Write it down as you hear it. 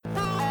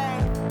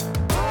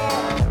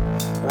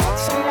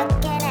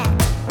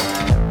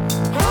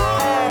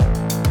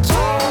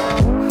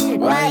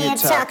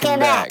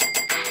Welcome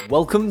back.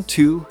 Welcome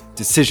to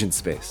Decision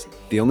Space,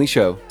 the only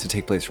show to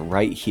take place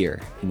right here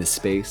in the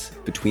space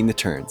between the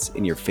turns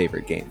in your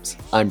favorite games.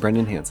 I'm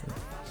Brendan Hansen.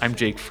 I'm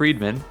Jake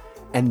Friedman.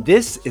 And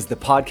this is the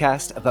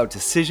podcast about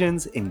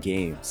decisions in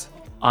games.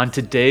 On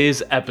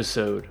today's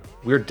episode,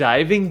 we're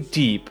diving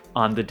deep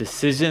on the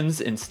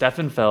decisions in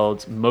Stefan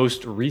Feld's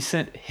most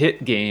recent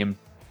hit game,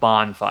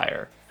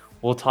 Bonfire.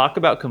 We'll talk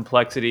about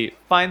complexity,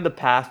 find the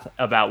path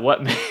about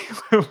what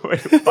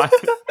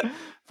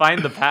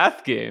find the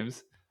path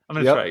games. I'm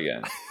going to try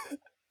again.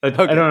 I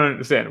don't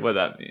understand what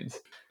that means.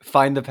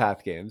 Find the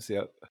path games,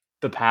 yep.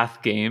 The path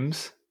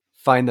games?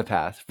 Find the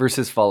path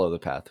versus follow the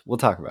path. We'll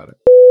talk about it.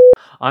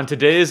 On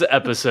today's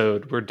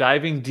episode, we're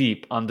diving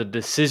deep on the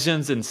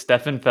decisions in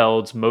Stefan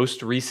Feld's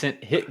most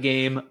recent hit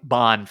game,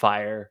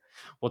 Bonfire.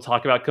 We'll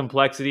talk about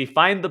complexity,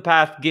 find the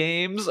path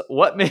games,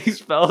 what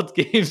makes Feld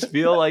games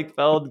feel like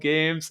Feld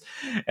games,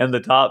 and the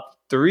top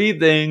 3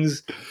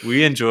 things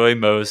we enjoy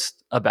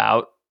most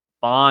about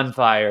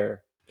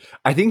Bonfire.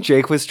 I think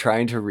Jake was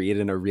trying to read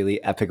in a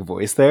really epic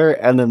voice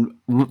there, and then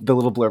the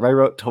little blurb I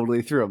wrote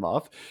totally threw him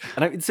off.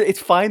 And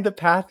it's find the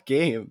path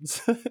games.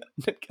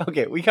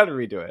 Okay, we got to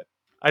redo it.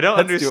 I don't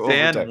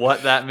understand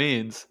what that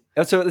means.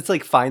 So it's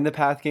like find the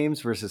path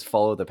games versus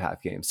follow the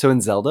path games. So in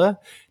Zelda,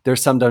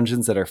 there's some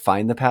dungeons that are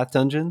find the path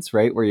dungeons,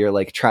 right? Where you're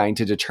like trying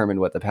to determine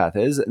what the path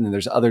is. And then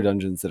there's other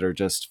dungeons that are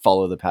just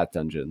follow the path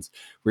dungeons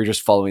where you're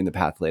just following the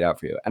path laid out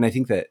for you. And I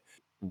think that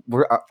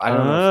I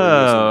don't know if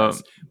we're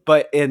using this,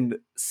 but in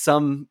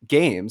some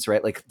games,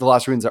 right, like The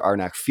Lost Ruins of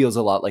Arnak feels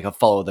a lot like a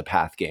follow the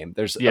path game.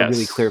 There's a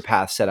really clear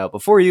path set out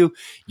before you.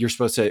 You're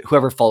supposed to,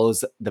 whoever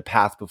follows the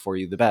path before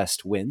you the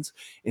best wins.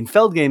 In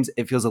Feld games,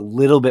 it feels a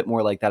little bit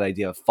more like that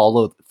idea of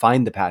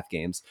find the path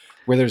games,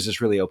 where there's this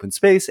really open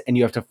space and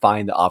you have to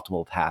find the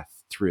optimal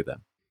path through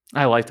them.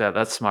 I like that.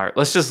 That's smart.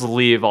 Let's just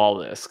leave all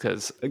this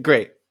because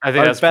great. I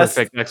think that's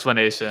perfect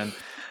explanation.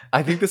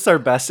 I think this is our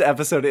best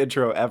episode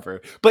intro ever.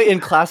 But in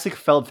classic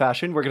Feld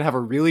fashion, we're going to have a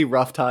really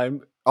rough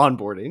time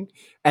onboarding.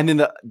 And then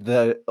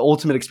the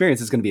ultimate experience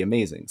is going to be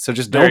amazing. So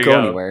just don't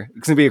go anywhere.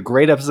 It's going to be a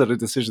great episode of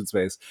Decision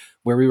Space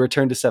where we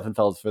return to Stefan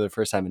Feld for the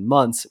first time in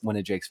months, one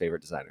of Jake's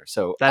favorite designers.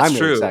 So I'm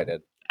really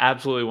excited.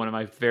 Absolutely one of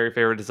my very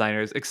favorite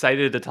designers.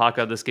 Excited to talk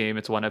about this game.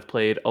 It's one I've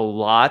played a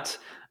lot.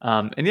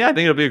 And yeah, I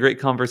think it'll be a great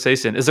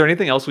conversation. Is there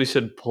anything else we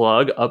should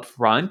plug up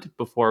front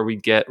before we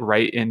get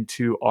right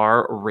into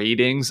our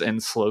ratings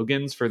and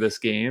slogans for this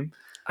game?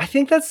 I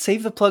think let's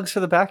save the plugs for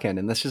the back end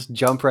and let's just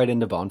jump right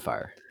into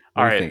Bonfire.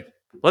 All right,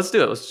 let's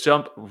do it. Let's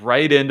jump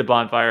right into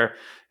Bonfire.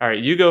 All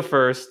right, you go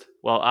first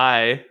while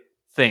I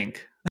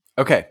think.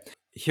 Okay,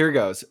 here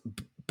goes.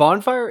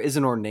 Bonfire is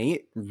an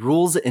ornate,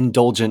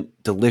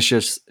 rules-indulgent,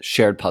 delicious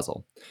shared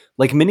puzzle.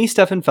 Like many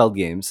Stefan Feld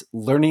games,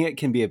 learning it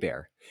can be a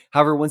bear.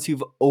 However, once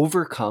you've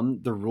overcome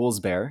the rules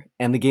bear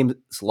and the game's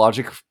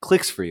logic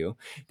clicks for you,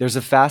 there's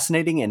a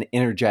fascinating and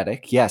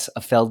energetic, yes,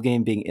 a Feld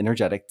game being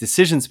energetic,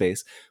 decision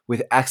space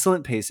with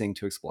excellent pacing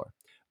to explore.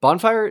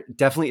 Bonfire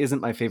definitely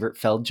isn't my favorite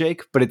Feld,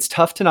 Jake, but it's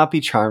tough to not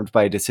be charmed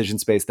by a decision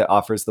space that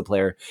offers the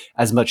player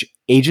as much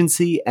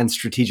agency and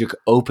strategic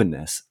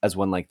openness as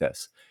one like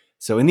this.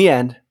 So in the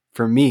end,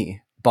 for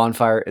me,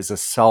 Bonfire is a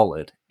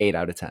solid 8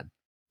 out of 10.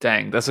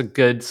 Dang, that's a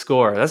good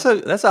score. That's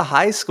a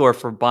high score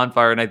for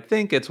Bonfire, and I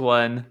think it's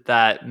one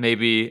that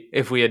maybe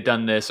if we had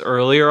done this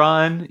earlier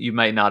on, you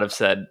might not have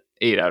said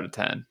 8 out of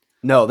 10.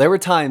 No, there were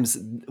times,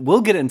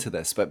 we'll get into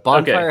this, but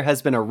Bonfire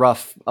has been a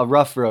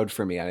rough road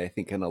for me, I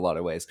think, in a lot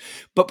of ways.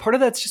 But part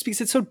of that's just because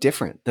it's so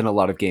different than a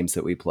lot of games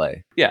that we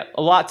play. Yeah,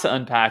 a lot to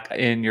unpack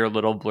in your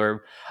little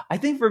blurb. I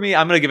think for me,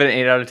 I'm going to give it an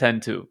 8 out of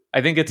 10 too.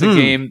 I think it's a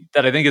game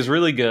that I think is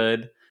really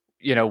good.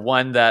 You know,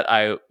 one that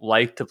I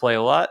like to play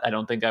a lot. I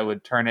don't think I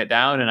would turn it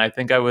down, and I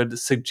think I would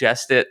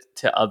suggest it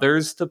to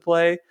others to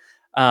play.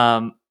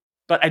 But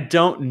I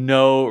don't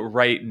know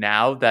right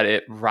now that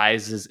it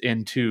rises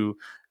into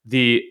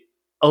the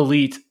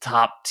elite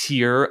top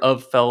tier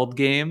of Feld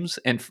games,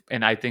 and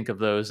I think of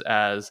those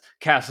as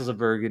Castles of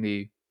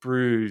Burgundy,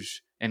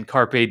 Bruges, and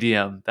Carpe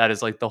Diem. That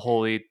is like the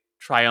holy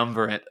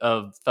triumvirate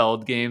of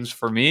Feld games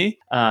for me.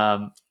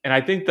 And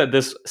I think that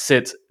this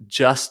sits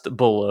just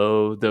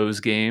below those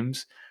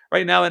games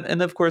right now,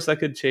 and of course that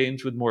could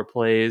change with more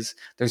plays.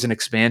 There's an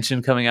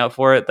expansion coming out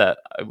for it that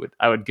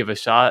I would give a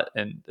shot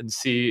and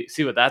see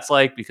what that's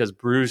like, because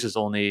Bruges is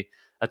only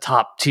a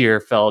top tier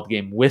Feld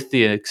game with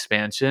the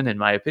expansion, in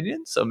my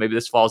opinion. So maybe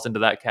this falls into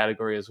that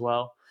category as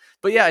well.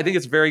 But yeah, I think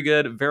it's very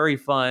good, very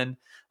fun,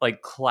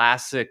 like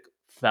classic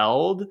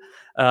Feld.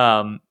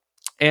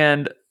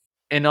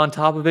 And on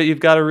top of it, you've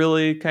got a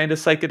really kind of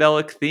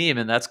psychedelic theme,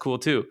 and that's cool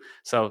too.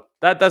 So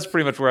that's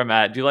pretty much where I'm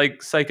at. Do you like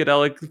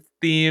psychedelic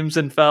themes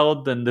in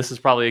Feld? Then this is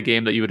probably a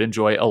game that you would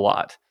enjoy a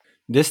lot.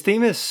 This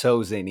theme is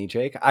so zany,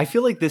 Jake. I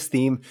feel like this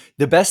theme,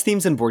 the best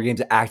themes in board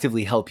games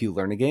actively help you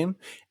learn a game.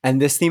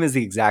 And this theme is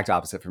the exact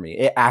opposite for me.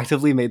 It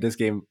actively made this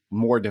game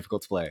more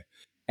difficult to play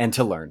and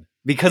to learn.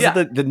 because of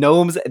Yeah. the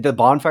gnomes, the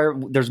bonfire.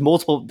 There's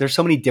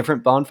so many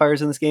different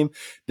bonfires in this game.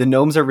 The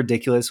gnomes are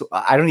ridiculous.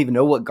 I don't even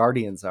know what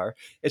guardians are.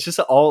 It's just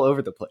all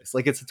over the place.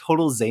 Like, it's a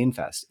total Zane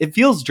fest. It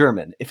feels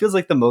German. It feels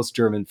like the most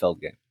German Feld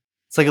game.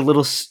 It's like a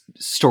little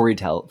fairy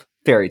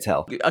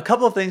tale. A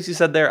couple of things you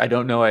said there, I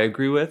don't know I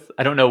agree with.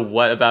 I don't know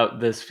what about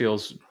this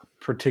feels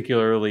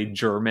particularly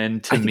German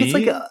to I think it's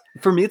like me.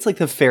 for me, it's like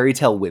the fairy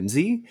tale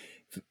whimsy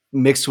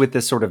mixed with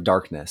this sort of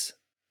darkness.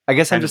 I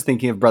guess I'm Kind just of,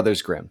 thinking of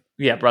Brothers Grimm.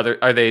 yeah, brother.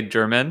 Are they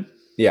German?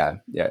 Yeah,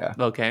 yeah,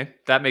 yeah. Okay,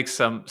 that makes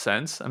some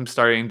sense. I'm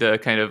starting to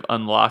kind of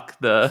unlock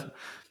the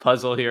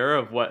puzzle here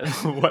of what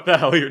what the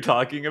hell you're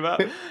talking about.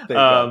 Thank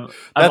God.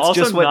 I'm That's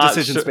also just what not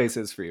decision sure. space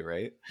is for you,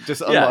 right?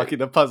 Just Yeah, unlocking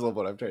the puzzle of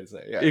what I'm trying to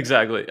say. Yeah, yeah.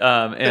 exactly.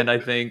 And I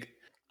think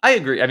I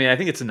agree. I mean, I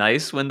think it's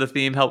nice when the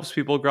theme helps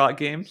people grok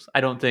games.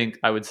 I don't think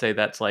I would say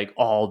that's like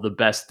all the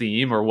best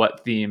theme or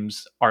what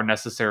themes are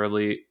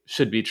necessarily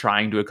should be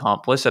trying to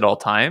accomplish at all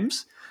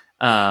times.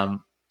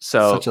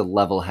 Such So a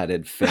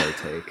level-headed fair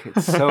take.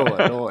 It's so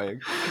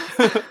annoying.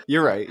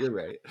 You're right. You're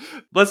right.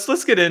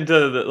 let's get into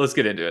let's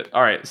get into it.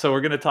 All right, so we're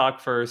gonna talk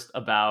first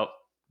about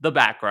the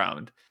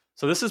background.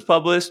 So this is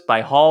published by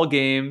Hall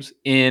Games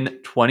in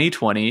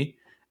 2020,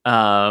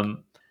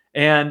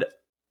 and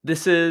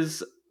this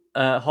is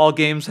Hall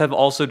Games have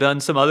also done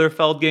some other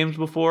Feld games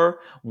before.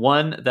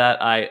 One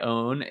that I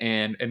own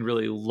and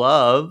really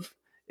love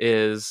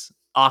is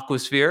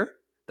Aquasphere.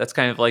 That's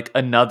kind of like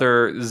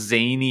another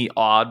zany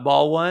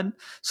oddball one.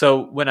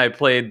 So when I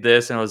played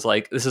this and I was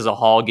like, this is a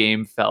Hall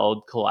game Feld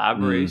Mm,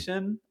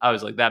 collaboration, I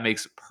was like, that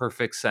makes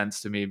perfect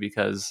sense to me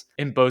because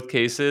in both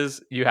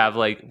cases, you have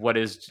like what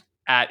is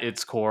at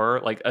its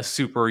core like a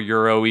super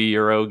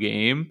Euro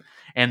game.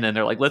 And then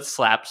they're like, let's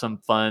slap some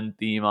fun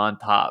theme on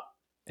top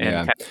and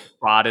yeah. kind of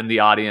broaden the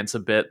audience a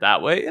bit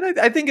that way. And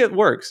I think it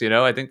works, you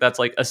know, I think that's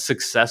like a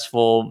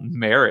successful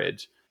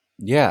marriage.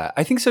 Yeah,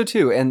 I think so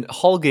too. And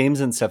Hall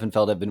Games and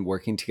Steffenfeld have been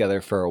working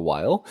together for a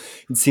while.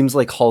 It seems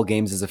like Hall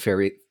Games is a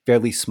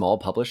fairly small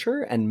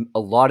publisher, and a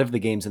lot of the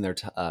games in their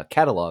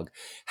catalog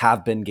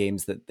have been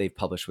games that they've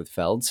published with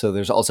Feld. So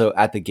there's also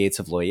At the Gates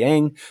of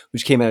Loyang,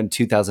 which came out in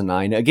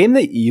 2009, a game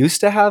that used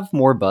to have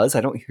more buzz.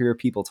 I don't hear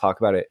people talk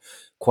about it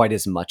quite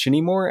as much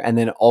anymore. And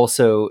then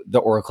also The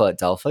Oracle at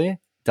Delphi,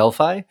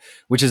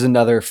 which is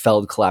another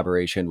Feld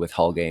collaboration with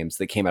Hall Games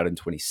that came out in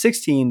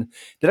 2016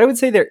 that I would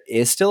say there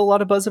is still a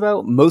lot of buzz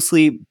about,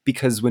 mostly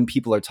because when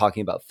people are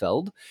talking about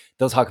Feld,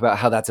 they'll talk about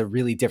how that's a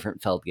really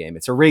different Feld game.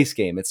 It's a race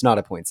game. It's not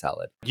a point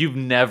salad. You've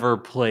never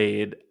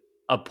played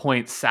a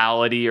point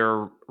salady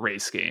or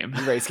race game.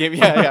 Race game,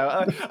 yeah,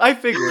 yeah. I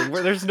figured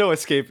there's no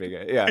escaping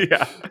it. Yeah,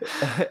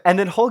 Yeah. and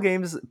then Hall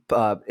Games,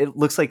 it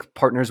looks like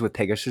partners with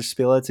Pegasus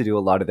Spiele to do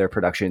a lot of their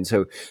production.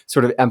 So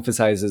sort of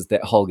emphasizes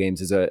that Hall Games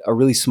is a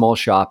really small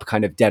shop,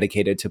 kind of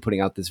dedicated to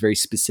putting out this very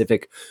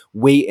specific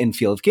weight and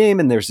feel of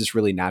game. And there's this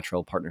really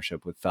natural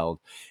partnership with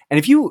Feld. And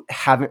if you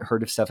haven't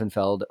heard of Stefan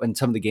Feld and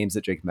some of the games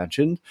that Jake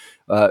mentioned,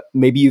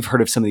 maybe you've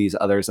heard of some of these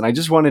others. And I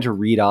just wanted to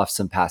read off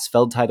some past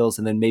Feld titles,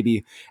 and then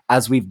maybe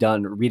as we've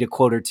done, read a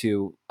quote or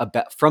two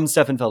from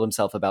Stefan Feld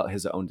himself about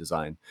his own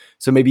design.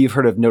 So maybe you've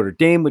heard of Notre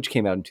Dame, which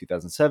came out in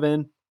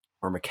 2007,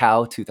 or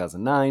Macau,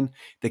 2009,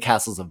 The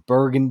Castles of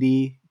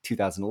Burgundy,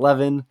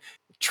 2011,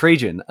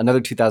 Trajan,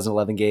 another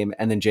 2011 game,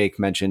 and then Jake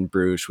mentioned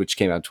Bruges, which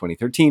came out in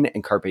 2013,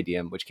 and Carpe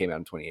Diem, which came out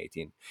in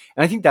 2018.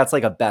 And I think that's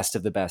like a best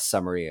of the best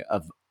summary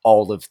of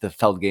all of the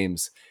Feld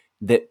games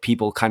that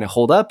people kind of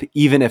hold up,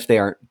 even if they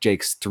aren't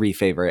Jake's three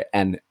favorite.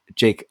 And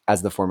Jake,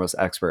 as the foremost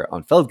expert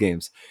on Feld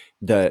games,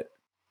 the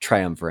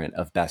triumvirate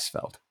of best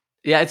Feld.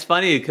 Yeah, it's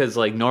funny because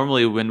like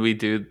normally when we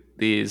do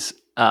these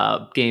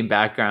game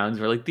backgrounds,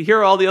 we're like, here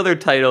are all the other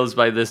titles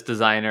by this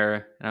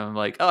designer, and I'm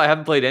like, oh, I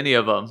haven't played any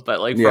of them. But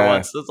like for Yeah.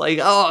 once, it's like,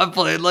 oh, I've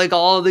played like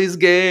all of these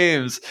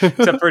games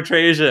except for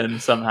Trajan.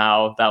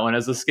 Somehow that one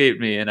has escaped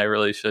me, and I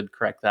really should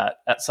correct that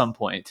at some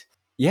point.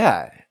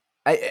 Yeah.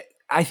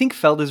 I think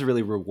Feld is a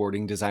really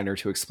rewarding designer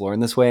to explore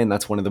in this way, and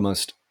that's one of the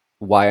most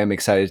why I'm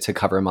excited to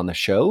cover him on the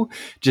show,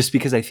 just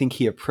because I think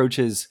he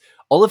approaches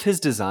all of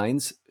his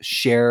designs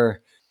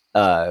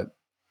uh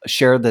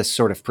share this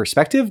sort of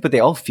perspective, but they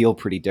all feel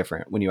pretty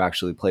different when you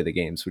actually play the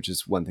games, which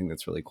is one thing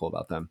that's really cool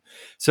about them.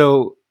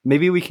 So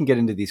maybe we can get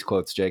into these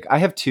quotes, Jake. I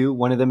have two.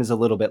 One of them is a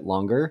little bit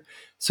longer.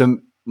 So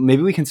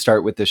maybe we can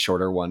start with the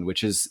shorter one,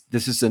 which is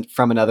this is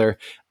from another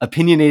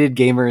Opinionated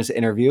Gamers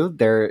interview.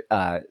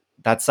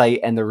 That site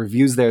and the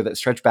reviews there that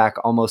stretch back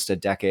almost a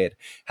decade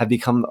have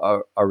become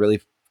a really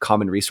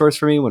common resource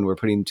for me when we're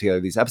putting together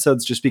these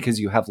episodes, just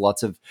because you have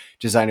lots of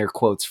designer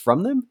quotes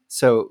from them.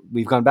 So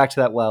we've gone back to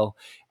that well.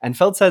 And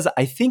Feld says,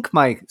 I think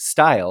my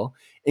style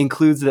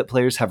includes that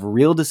players have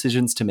real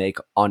decisions to make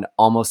on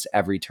almost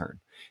every turn.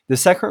 The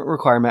second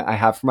requirement I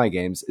have for my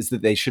games is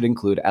that they should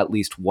include at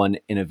least one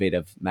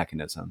innovative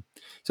mechanism.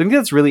 So I think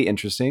that's really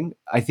interesting.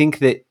 I think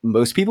that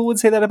most people would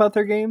say that about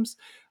their games.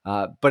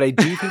 But I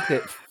do think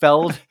that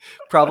Feld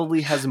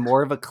probably has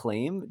more of a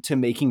claim to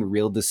making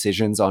real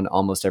decisions on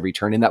almost every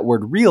turn. And that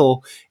word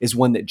real is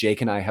one that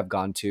Jake and I have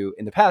gone to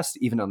in the past,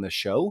 even on the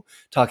show,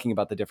 talking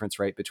about the difference,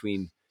 right,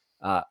 between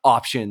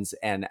options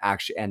and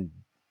action and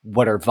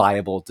what are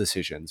viable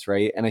decisions,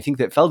 right? And I think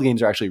that Feld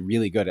games are actually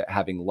really good at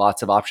having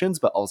lots of options,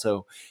 but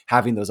also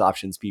having those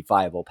options be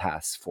viable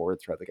paths forward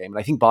throughout the game. And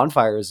I think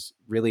Bonfire is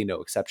really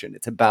no exception.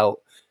 It's about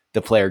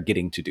the player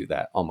getting to do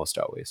that almost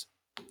always.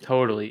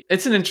 Totally.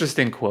 It's an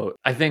interesting quote.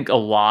 I think a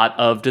lot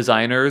of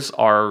designers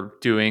are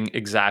doing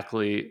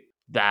exactly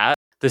that.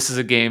 This is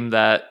a game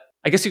that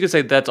I guess you could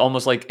say that's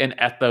almost like an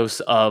ethos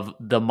of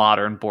the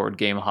modern board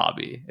game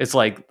hobby. It's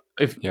like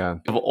if Yeah.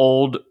 of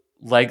old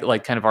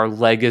like kind of our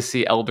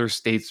legacy elder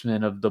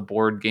statesmen of the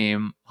board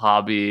game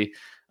hobby.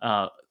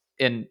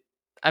 And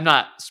I'm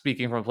not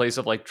speaking from a place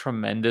of like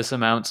tremendous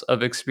amounts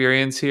of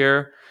experience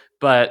here,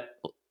 but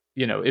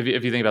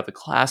if you think about the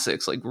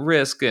classics like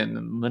Risk and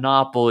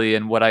Monopoly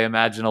and what I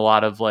imagine a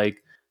lot of like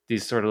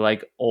these sort of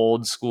like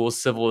old school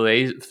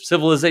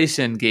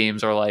civilization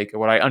games are like, or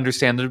what I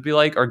understand them to be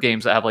like, are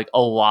games that have like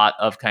a lot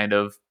of kind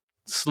of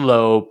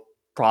slow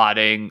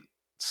prodding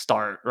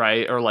start,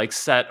 right? Or like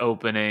set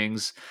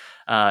openings.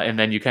 And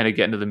then you kind of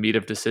get into the meat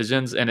of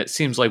decisions. And it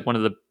seems like one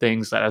of the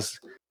things that has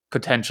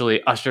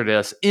potentially ushered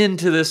us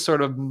into this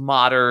sort of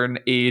modern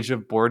age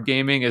of board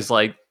gaming is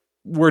like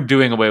we're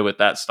doing away with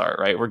that start,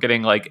 right? We're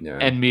getting like Yeah.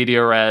 en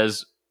media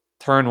res,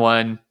 turn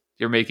one,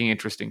 you're making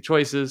interesting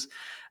choices.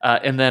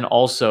 And then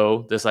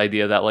also this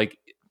idea that like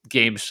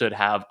games should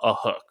have a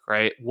hook,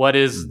 right? What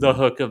is the Mhm.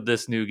 hook of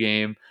this new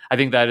game? I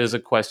think that is a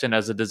question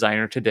as a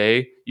designer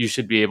today you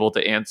should be able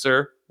to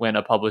answer when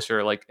a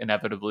publisher like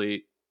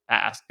inevitably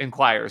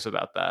inquires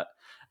about that.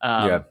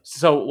 Yeah.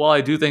 So while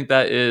I do think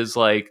that is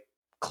like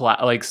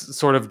like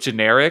sort of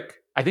generic,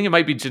 I think it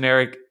might be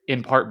generic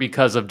in part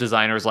because of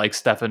designers like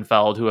Stefan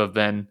Feld who have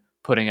been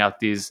putting out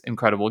these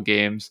incredible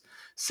games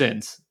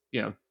since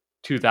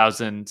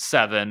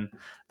 2007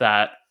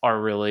 that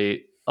are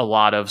really a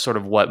lot of sort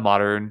of what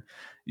modern,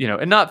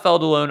 and not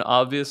Feld alone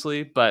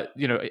obviously, but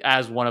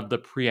as one of the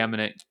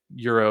preeminent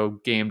Euro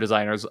game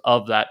designers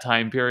of that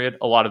time period,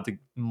 a lot of the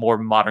more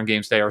modern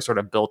games today are sort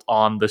of built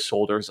on the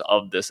shoulders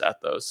of this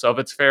ethos. So if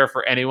it's fair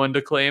for anyone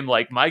to claim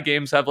like my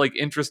games have like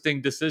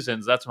interesting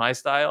decisions, that's my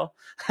style,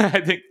 I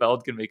think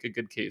Feld can make a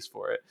good case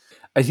for it.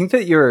 I think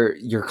that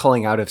you're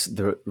calling out of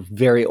the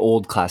very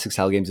old classic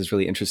style games is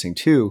really interesting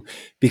too,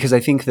 because I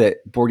think that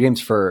board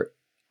games for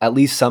at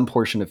least some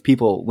portion of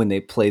people, when they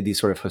play these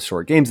sort of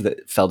historic games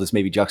that Feld is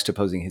maybe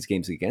juxtaposing his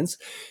games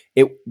against,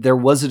 there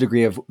was a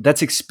degree of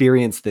let's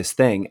experience this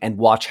thing and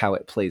watch how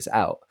it plays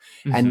out.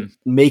 And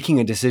Mm-hmm. making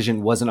a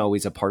decision wasn't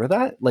always a part of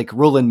that. Like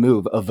roll and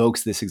move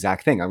evokes this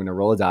exact thing. I'm going to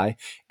roll a die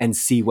and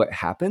see what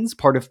happens.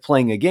 Part of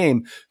playing a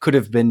game could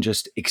have been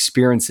just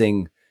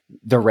experiencing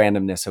the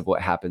randomness of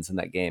what happens in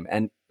that game.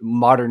 And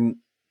modern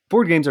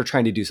board games are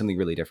trying to do something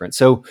really different.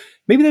 So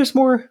maybe there's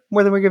more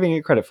than we're giving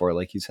it credit for,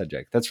 like you said,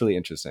 Jake. That's really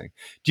interesting.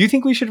 Do you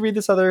think we should read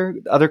this other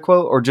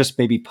quote or just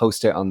maybe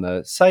post it on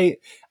the site?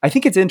 I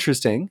think it's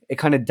interesting. It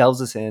kind of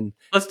delves us in.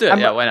 Let's do it.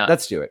 Yeah, why not?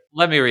 Let's do it.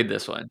 Let me read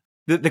this one.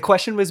 The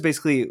question was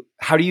basically,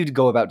 how do you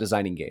go about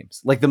designing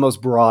games? Like the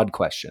most broad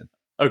question.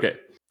 Okay.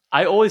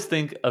 I always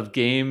think of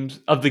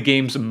the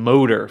game's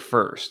motor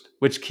first,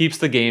 which keeps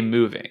the game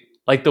moving,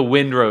 like the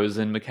windrows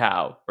in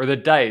Macau or the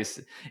dice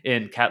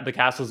in the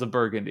castles of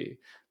Burgundy.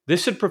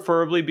 This should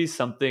preferably be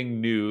something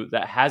new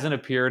that hasn't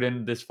appeared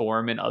in this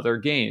form in other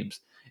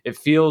games. If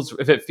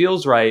it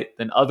feels right,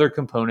 then other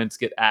components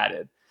get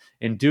added.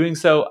 In doing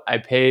so, I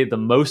pay the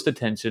most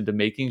attention to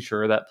making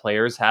sure that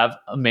players have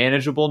a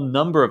manageable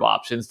number of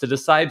options to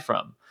decide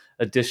from.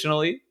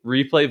 Additionally,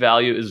 replay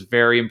value is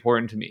very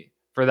important to me.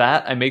 For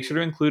that, I make sure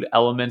to include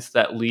elements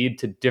that lead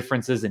to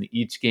differences in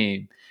each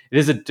game. It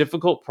is a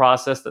difficult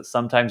process that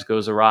sometimes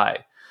goes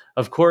awry.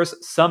 Of course,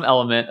 some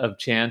element of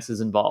chance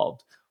is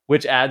involved,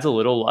 which adds a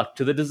little luck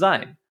to the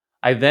design.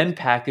 I then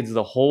package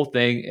the whole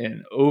thing in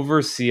an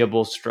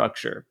overseeable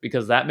structure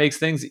because that makes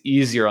things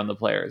easier on the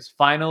players.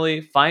 Finally,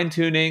 fine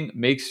tuning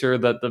makes sure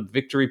that the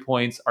victory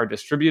points are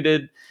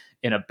distributed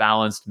in a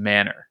balanced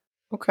manner.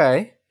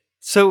 Okay.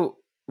 So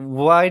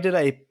why did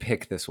I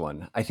pick this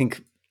one? I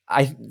think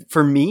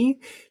for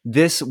me,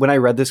 when I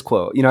read this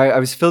quote, I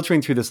was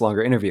filtering through this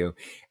longer interview,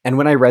 and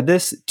when I read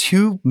this,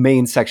 two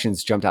main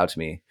sections jumped out to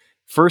me.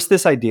 First,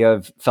 this idea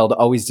of Feld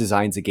always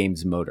designs a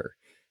game's motor.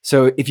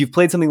 So if you've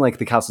played something like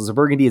the Castles of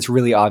Burgundy, it's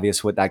really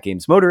obvious what that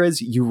game's motor is.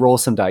 You roll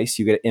some dice,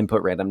 you get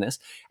input randomness,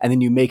 and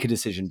then you make a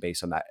decision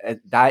based on that.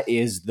 That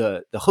is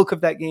the hook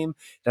of that game.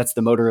 That's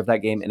the motor of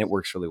that game, and it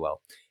works really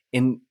well.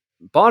 In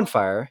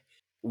Bonfire,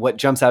 what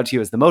jumps out to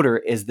you as the motor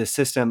is the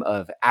system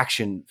of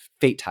action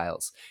fate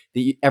tiles.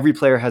 Every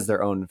player has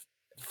their own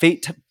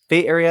fate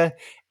area,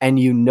 and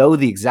you know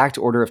the exact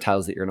order of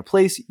tiles that you're going to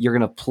place. You're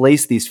going to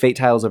place these fate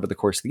tiles over the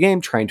course of the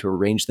game, trying to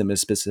arrange them in a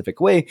specific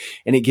way,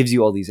 and it gives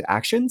you all these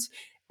actions.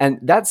 And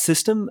that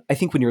system, I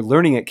think when you're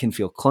learning it, can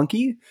feel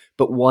clunky,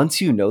 but once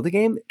you know the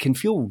game, it can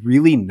feel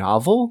really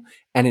novel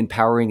and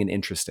empowering and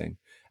interesting.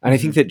 And I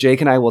think that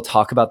Jake and I will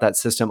talk about that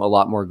system a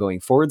lot more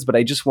going forwards, but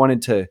I just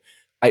wanted to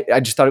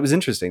I just thought it was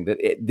interesting that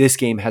this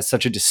game has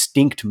such a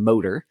distinct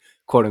motor,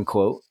 quote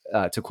unquote,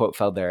 to quote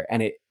Feld there,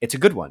 and it's a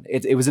good one.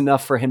 It was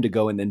enough for him to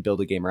go and then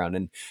build a game around,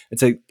 and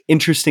it's an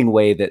interesting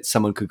way that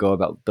someone could go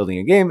about building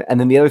a game. And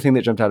then the other thing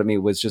that jumped out at me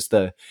was just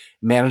the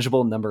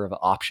manageable number of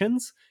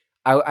options.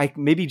 I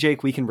maybe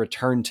Jake, we can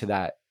return to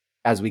that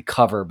as we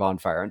cover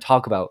Bonfire and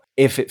talk about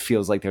if it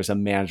feels like there's a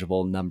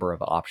manageable number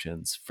of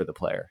options for the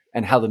player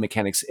and how the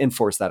mechanics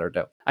enforce that or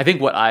don't. I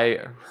think what I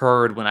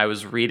heard when I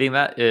was reading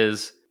that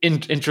is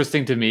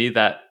interesting to me,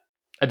 that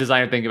a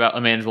designer thinking about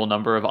a manageable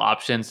number of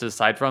options to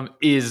decide from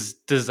is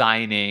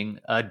designing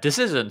a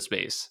decision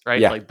space, right?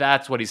 Yeah. Like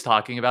that's what he's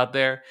talking about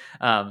there.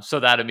 So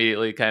that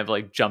immediately kind of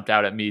like jumped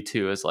out at me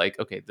too, as like,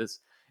 okay,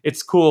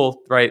 it's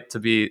cool, right, to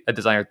be a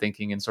designer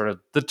thinking in sort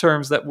of the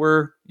terms that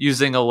we're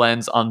using a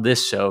lens on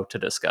this show to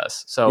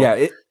discuss. So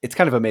yeah, it's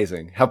kind of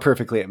amazing how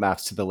perfectly it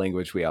maps to the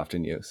language we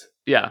often use.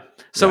 Yeah.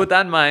 So with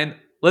that in mind,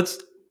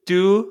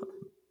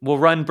 we'll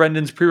run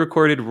Brendan's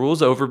pre-recorded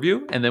rules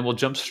overview, and then we'll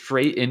jump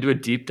straight into a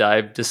deep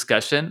dive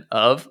discussion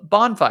of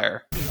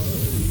Bonfire.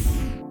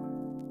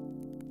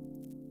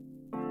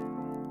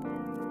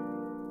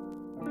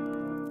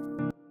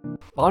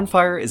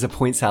 Bonfire is a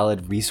point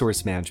salad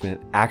resource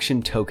management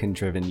action token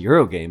driven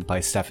Eurogame by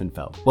Stefan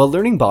Feld. While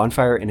learning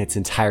Bonfire in its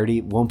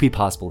entirety won't be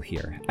possible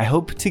here, I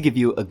hope to give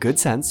you a good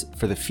sense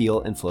for the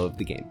feel and flow of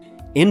the game.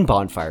 In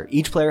Bonfire,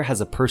 each player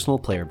has a personal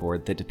player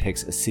board that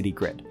depicts a city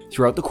grid.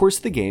 Throughout the course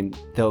of the game,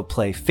 they'll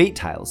play fate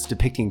tiles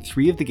depicting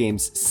 3 of the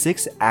game's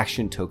 6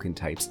 action token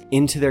types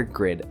into their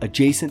grid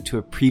adjacent to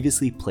a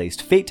previously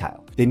placed fate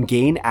tile. Then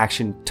gain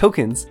action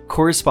tokens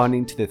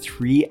corresponding to the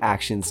 3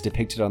 actions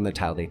depicted on the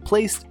tile they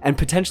placed, and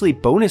potentially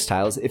bonus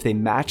tiles if they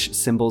match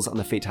symbols on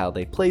the fate tile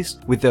they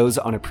placed with those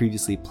on a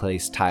previously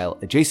placed tile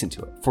adjacent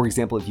to it. For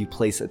example, if you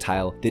place a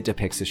tile that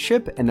depicts a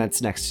ship and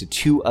that's next to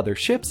 2 other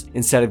ships,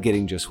 instead of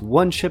getting just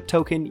 1 ship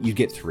token, you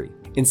get 3.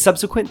 In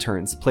subsequent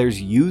turns,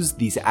 players use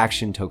these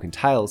action token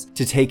tiles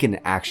to take an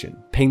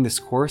action, paying this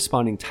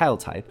corresponding tile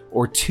type,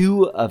 or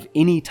 2 of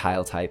any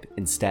tile type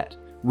instead.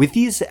 With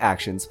these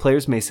actions,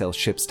 players may sail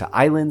ships to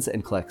islands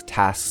and collect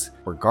tasks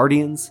or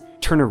guardians,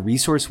 turn a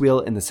resource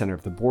wheel in the center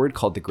of the board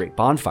called the Great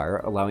Bonfire,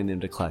 allowing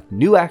them to collect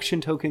new action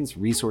tokens,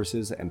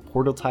 resources, and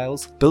portal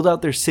tiles, build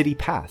out their city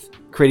path,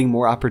 creating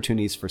more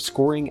opportunities for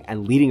scoring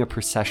and leading a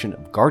procession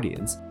of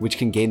guardians, which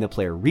can gain the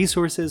player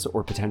resources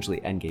or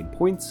potentially endgame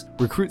points,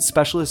 recruit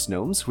specialist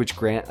gnomes, which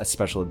grant a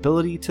special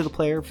ability to the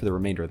player for the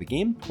remainder of the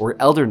game, or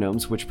elder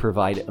gnomes, which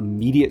provide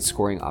immediate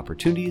scoring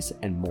opportunities,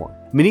 and more.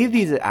 Many of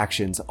these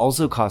actions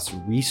also cost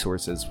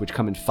resources, which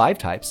come in 5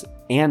 types,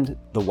 and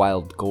the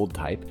wild gold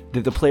type,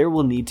 that the player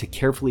will need to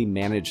carefully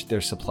manage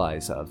their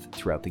supplies of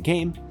throughout the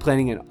game,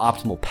 planning an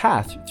optimal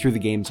path through the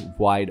game's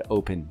wide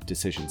open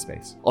decision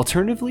space.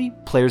 Alternatively,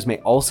 players may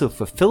also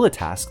fulfill a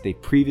task they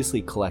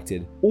previously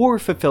collected, or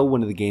fulfill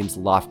one of the game's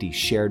lofty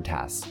shared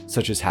tasks,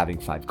 such as having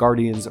 5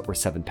 guardians or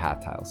 7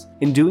 path tiles.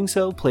 In doing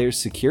so, players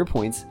secure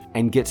points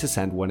and get to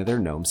send one of their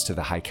gnomes to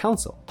the High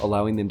Council,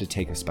 allowing them to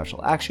take a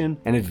special action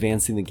and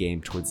advancing the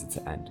game towards its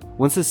end.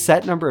 Once a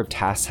set number of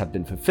tasks have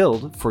been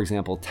fulfilled, for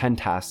example 10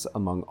 tasks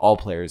among all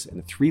players in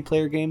a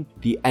 3-player game,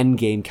 the end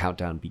game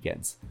countdown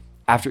begins.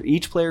 After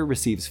each player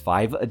receives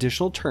 5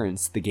 additional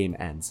turns, the game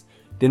ends.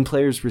 Then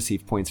players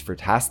receive points for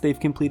tasks they've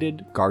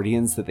completed,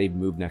 guardians that they've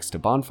moved next to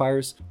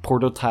bonfires,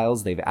 portal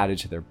tiles they've added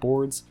to their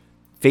boards,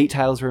 fate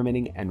tiles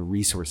remaining, and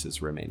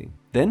resources remaining.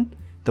 Then,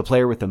 the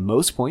player with the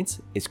most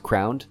points is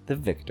crowned the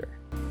victor.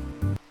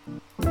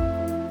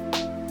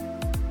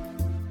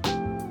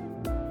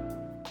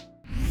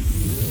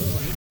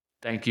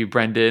 Thank you,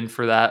 Brendan,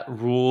 for that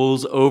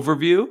rules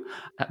overview.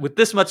 With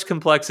this much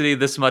complexity,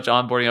 this much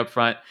onboarding up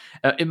front,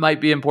 it might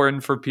be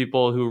important for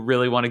people who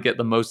really want to get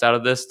the most out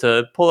of this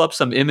to pull up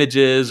some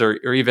images or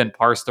even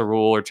parse the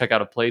rule or check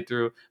out a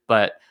playthrough.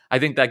 But I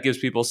think that gives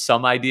people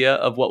some idea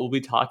of what we'll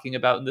be talking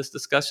about in this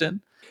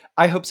discussion.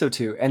 I hope so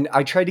too. And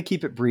I tried to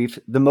keep it brief.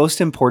 The most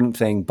important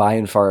thing by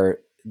and far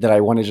that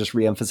I want to just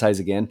reemphasize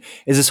again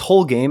is this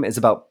whole game is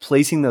about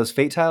placing those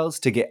fate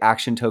tiles to get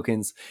action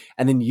tokens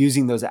and then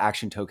using those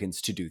action tokens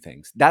to do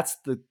things. That's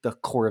the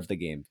core of the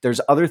game. There's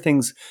other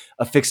things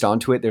affixed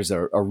onto it. There's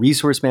a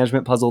resource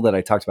management puzzle that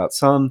I talked about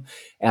some,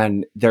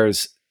 and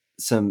there's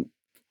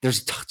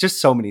just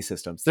so many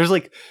systems. There's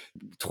like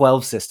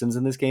 12 systems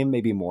in this game,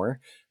 maybe more.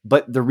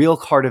 But the real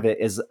heart of it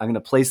is I'm going to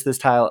place this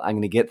tile. I'm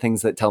going to get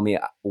things that tell me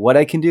what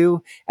I can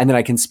do. And then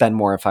I can spend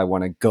more if I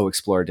want to go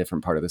explore a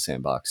different part of the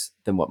sandbox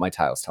than what my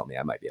tiles tell me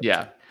I might be able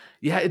to.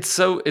 Yeah,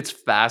 it's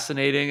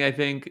fascinating, I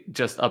think,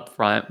 just up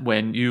front.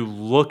 When you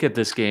look at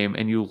this game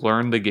and you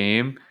learn the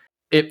game,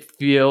 it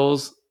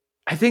feels,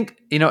 I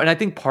think, and I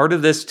think part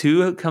of this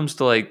too comes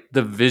to like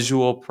the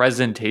visual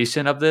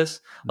presentation of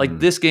this. Like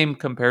this game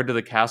compared to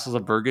the Castles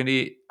of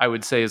Burgundy, I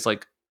would say is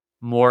like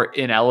more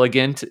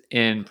inelegant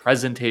in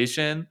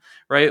presentation,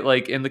 right?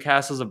 Like in the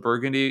Castles of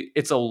Burgundy,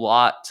 it's a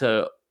lot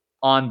to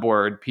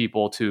onboard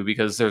people to,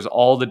 because there's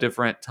all the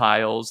different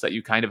tiles that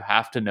you kind of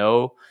have to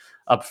know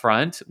up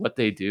front what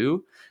they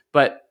do.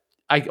 But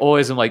I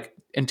always am like,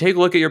 and take a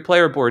look at your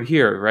player board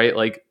here, right?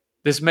 Like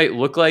this might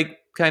look like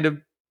kind of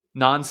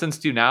nonsense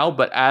to you now,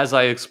 but as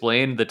I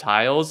explain the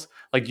tiles,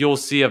 like you'll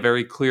see a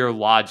very clear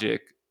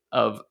logic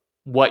of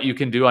what you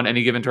can do on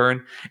any given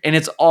turn, and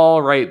it's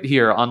all right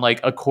here on like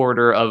a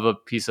quarter of a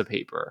piece of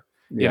paper,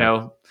 you Yeah.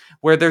 know,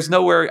 where there's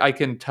nowhere I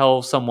can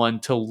tell someone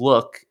to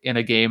look in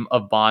a game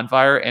of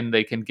Bonfire and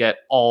they can get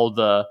all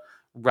the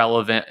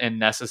relevant and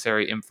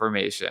necessary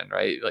information,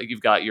 right? Like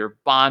you've got your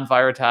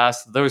Bonfire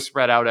tasks, they're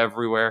spread out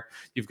everywhere.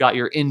 You've got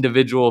your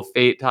individual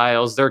fate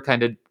tiles, they're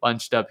kind of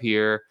bunched up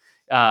here,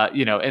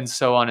 and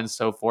so on and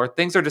so forth.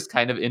 Things are just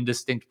kind of in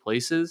distinct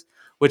places,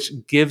 which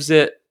gives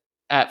it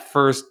at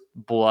first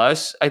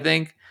blush, I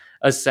think,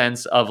 a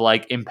sense of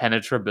like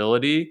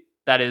impenetrability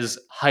that is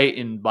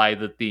heightened by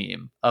the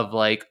theme of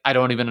like, I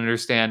don't even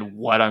understand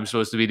what I'm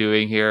supposed to be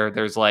doing here.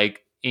 There's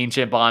like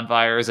ancient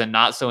bonfires and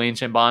not so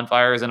ancient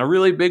bonfires, and a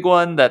really big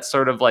one that's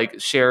sort of like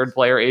shared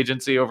player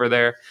agency over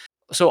there.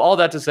 So, all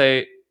that to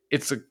say,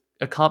 it's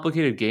a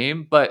complicated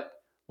game, but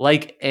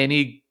like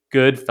any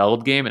good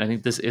Feld game, and I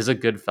think this is a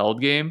good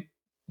Feld game,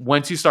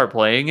 once you start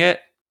playing it,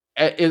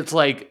 it's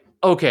like,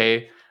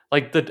 okay,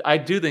 like I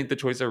do think the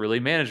choices are really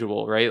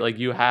manageable, right? Like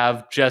you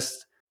have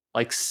just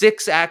like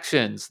 6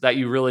 actions that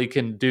you really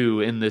can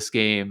do in this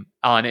game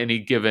on any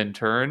given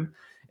turn.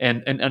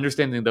 And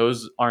understanding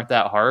those aren't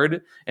that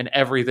hard, and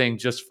everything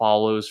just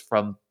follows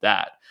from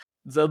that.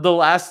 The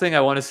last thing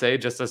I want to say,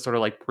 just as sort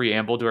of like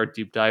preamble to our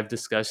deep dive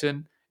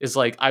discussion, is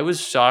like I was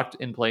shocked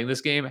in playing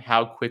this game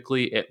how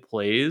quickly it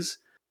plays.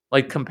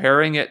 Like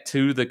comparing it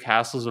to the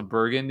Castles of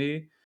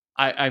Burgundy,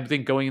 I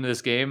think going into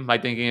this game, my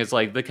thinking is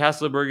like the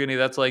Castle of Burgundy,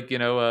 that's like,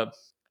 a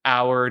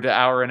hour to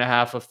hour and a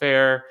half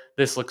affair.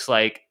 This looks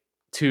like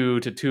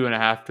 2 to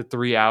 2.5 to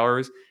 3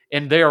 hours,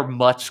 and they are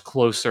much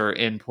closer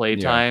in Yeah.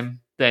 playtime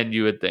than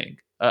you would think.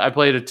 I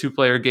played a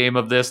 2-player game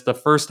of this the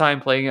first time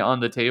playing it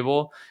on the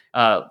table.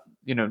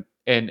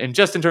 And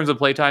just in terms of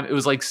playtime, it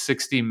was like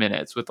 60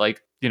 minutes with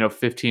like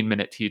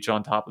 15-minute teach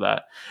on top of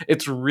that.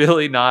 It's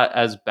really not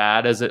as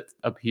bad as it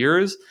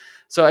appears.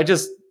 So I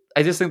just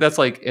think that's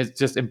like it's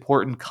just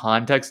important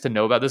context to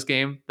know about this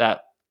game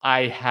that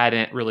I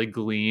hadn't really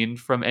gleaned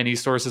from any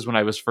sources when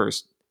I was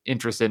first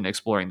interested in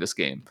exploring this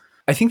game.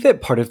 I think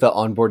that part of the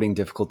onboarding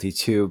difficulty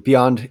too,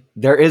 beyond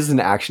there is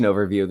an action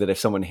overview that if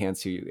someone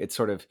hands to you, it's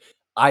sort of,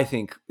 I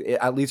think,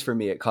 at least for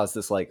me, it caused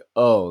this like,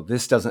 oh,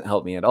 this doesn't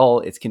help me at all.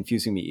 It's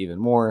confusing me even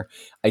more.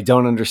 I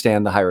don't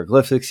understand the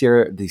hieroglyphics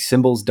here. These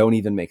symbols don't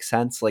even make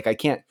sense. Like I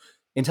can't,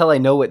 until I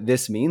know what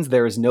this means,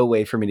 there is no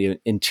way for me to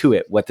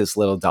intuit what this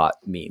little dot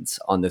means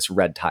on this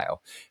red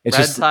tile. It's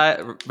just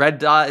Red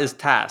dot is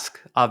task,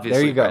 there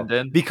obviously, you go.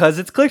 Brendan. Because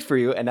it's clicked for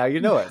you and now you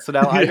know it. So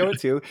now I Yeah. know it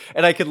too.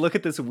 And I can look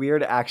at this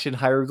weird action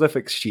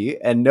hieroglyphics sheet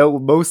and know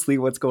mostly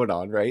what's going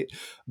on, right?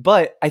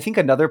 But I think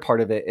another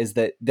part of it is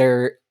that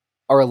there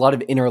are a lot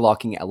of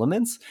interlocking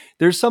elements.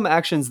 There's some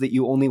actions that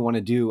you only want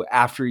to do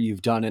after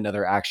you've done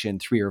another action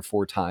 3 or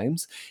 4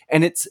 times.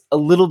 And it's a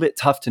little bit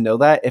tough to know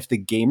that if the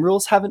game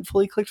rules haven't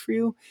fully clicked for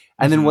you.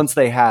 And then Mhm. once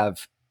they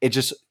have,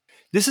 this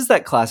is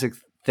that classic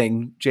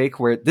thing, Jake,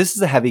 where this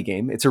is a heavy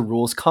game. It's a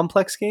rules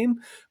complex game,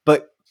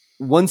 but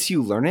once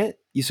you learn it,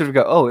 you sort of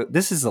go, "Oh,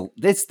 this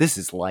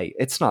is light.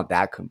 It's not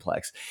that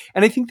complex."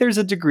 And I think there's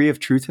a degree of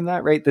truth in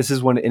that, right? This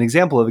is an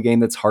example of a game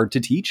that's hard to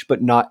teach,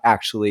 but not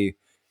actually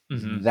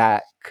Mhm.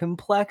 that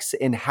complex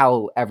in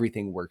how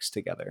everything works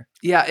together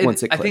Yeah,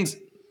 once it I clicks.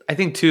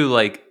 think too,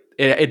 like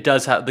it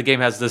does have the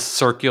game has this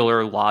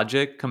circular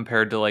logic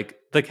compared to like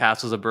the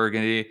Castles of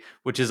Burgundy,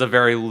 which is a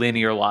very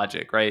linear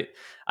logic, right?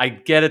 I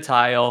get a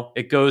tile,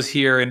 it goes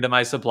here into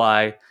my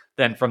supply,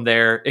 then from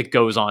there it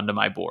goes onto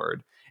my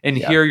board. And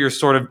Yeah. here you're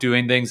sort of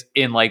doing things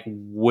in like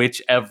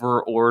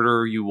whichever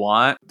order you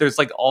want. There's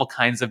like all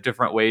kinds of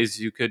different ways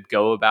you could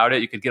go about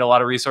it. You could get a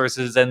lot of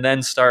resources and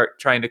then start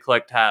trying to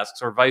collect tasks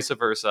or vice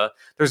versa.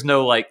 There's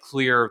no like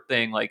clear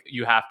thing like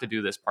you have to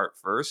do this part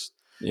first.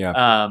 Yeah.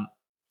 Um,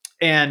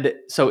 and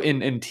so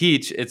in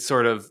teach, it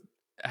sort of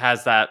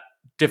has that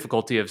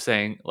difficulty of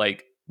saying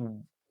like,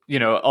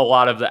 a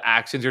lot of the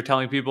actions you're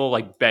telling people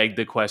like beg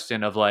the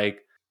question of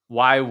like,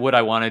 why would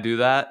I want to do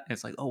that? And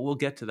it's like, oh, we'll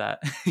get to that,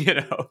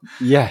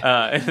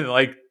 Yeah. and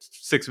like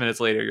 6 minutes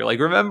later, you're like,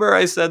 remember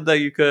I said that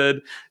you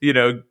could,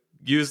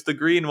 use the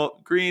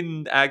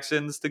green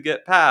actions to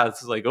get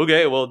paths. Like,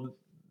 okay, well,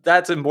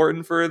 that's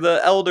important for the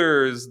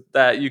elders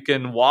that you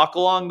can walk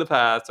along the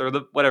paths or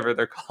the whatever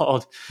they're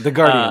called, The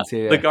Guardians, the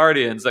yeah.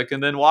 guardians that can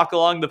then walk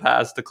along the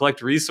paths to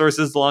collect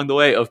resources along the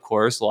way, of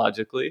course,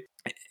 logically,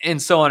 and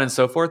so on and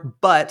so forth.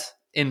 But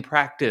in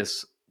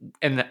practice,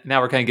 and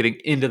now we're kind of getting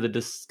into the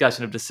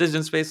discussion of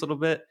decision space a little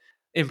bit.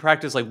 In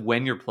practice, like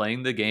when you're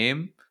playing the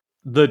game,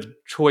 the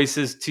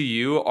choices to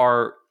you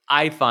are,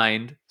 I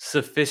find,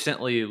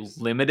 sufficiently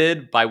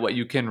limited by what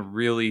you can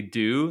really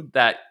do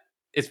that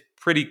it's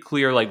pretty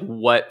clear like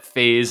what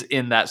phase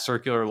in that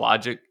circular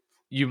logic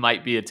you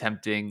might be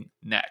attempting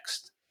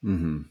next,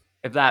 Mm-hmm.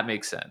 if that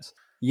makes sense.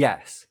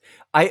 Yes.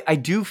 I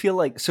do feel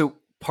like, so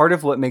part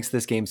of what makes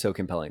this game so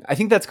compelling. I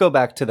think let's go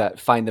back to that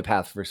find the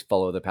path versus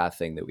follow the path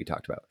thing that we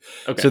talked about.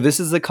 Okay. So this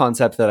is the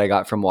concept that I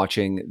got from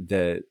watching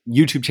the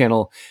YouTube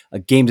channel, a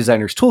game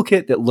designer's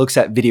toolkit that looks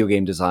at video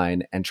game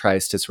design and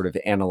tries to sort of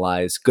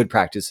analyze good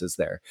practices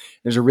there.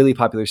 There's a really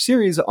popular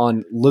series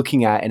on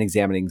looking at and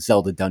examining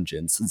Zelda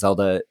dungeons.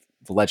 Zelda,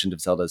 The Legend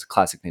of Zelda is a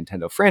classic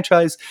Nintendo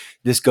franchise.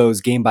 This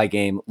goes game by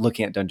game,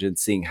 looking at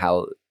dungeons, seeing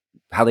how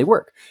they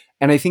work.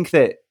 And I think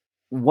that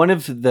one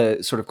of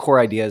the sort of core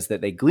ideas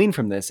that they glean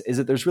from this is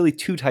that there's really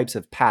two types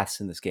of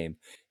paths in this game.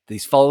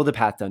 These follow the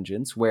path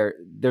dungeons where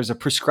there's a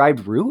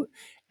prescribed route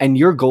and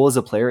your goal as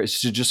a player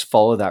is to just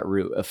follow that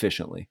route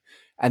efficiently.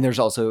 And there's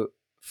also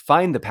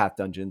find the path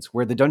dungeons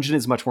where the dungeon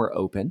is much more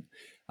open.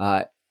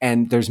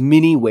 And there's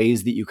many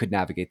ways that you could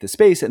navigate the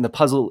space, and the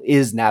puzzle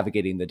is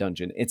navigating the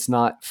dungeon. It's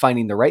not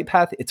finding the right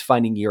path, it's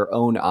finding your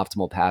own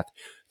optimal path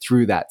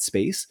through that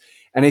space.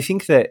 And I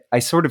think that I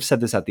sort of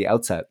said this at the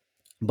outset,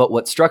 but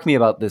what struck me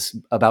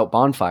about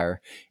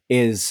Bonfire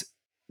is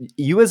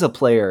you as a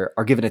player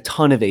are given a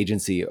ton of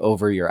agency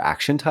over your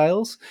action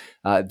tiles.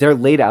 They're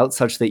laid out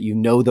such that you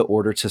know the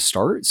order to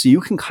start. So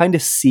you can kind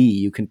of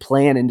you can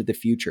plan into the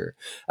future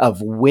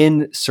of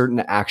when certain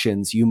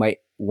actions you might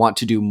want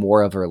to do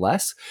more of or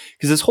less.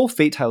 Because this whole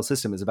fate tile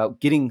system is about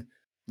getting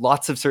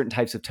lots of certain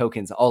types of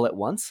tokens all at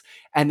once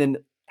and then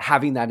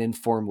having that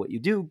inform what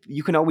you do.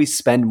 You can always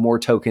spend more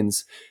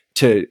tokens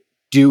to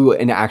do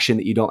an action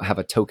that you don't have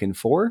a token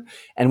for.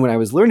 And when I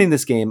was learning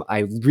this game,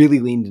 I really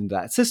leaned into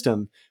that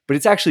system, but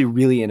it's actually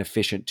really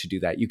inefficient to do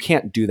that. You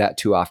can't do that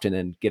too often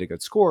and get a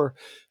good score.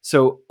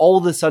 So all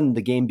of a sudden,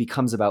 the game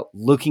becomes about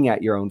looking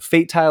at your own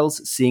fate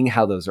tiles, seeing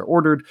how those are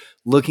ordered,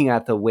 looking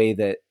at the way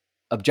that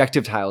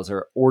objective tiles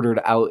are ordered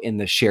out in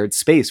the shared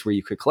space where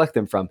you could collect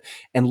them from,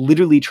 and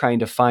literally trying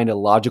to find a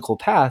logical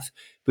path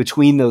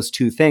between those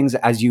two things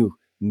as you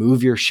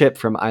move your ship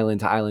from island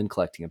to island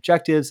collecting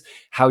objectives,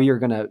 how you're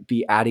going to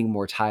be adding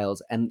more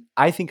tiles. And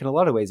I think in a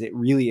lot of ways, it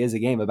really is a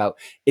game about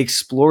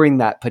exploring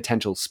that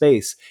potential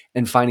space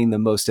and finding the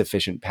most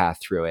efficient path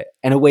through it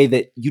in a way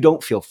that you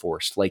don't feel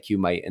forced like you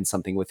might in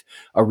something with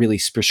a really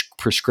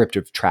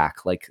prescriptive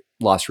track like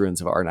Lost Ruins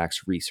of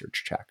Arnak's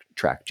research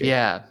track. Jake.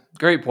 Yeah,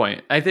 great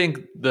point. I think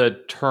the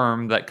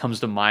term that comes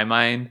to my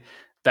mind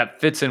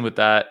that fits in with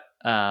that,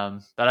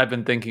 that I've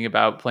been thinking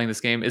about playing this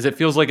game, is it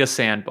feels like a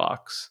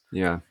sandbox.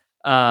 Yeah.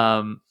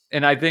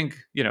 And I think,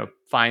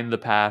 find the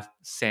path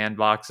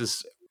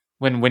sandboxes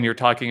when you're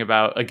talking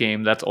about a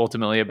game that's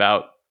ultimately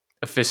about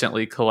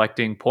efficiently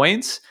collecting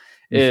points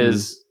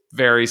is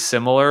very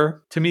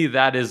similar. To me,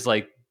 that is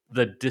like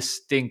the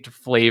distinct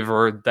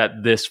flavor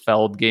that this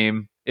Feld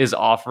game is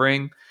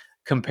offering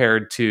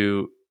compared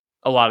to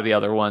a lot of the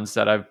other ones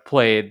that I've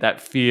played that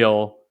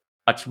feel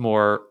much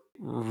more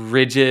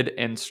rigid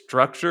and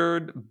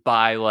structured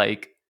by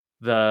like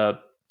the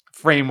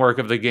framework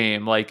of the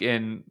game. Like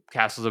in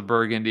Castles of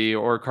Burgundy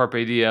or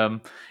Carpe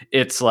Diem,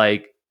 it's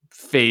like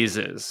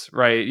phases,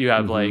 right? You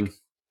have like,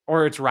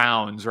 or it's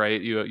rounds,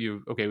 right?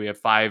 Okay, we have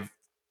 5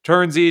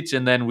 turns each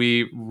and then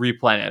we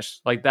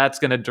replenish. Like that's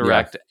going to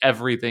direct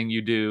everything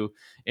you do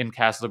in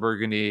Castle of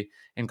Burgundy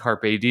and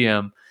Carpe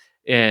Diem.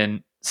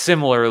 And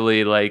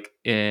similarly, like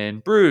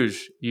in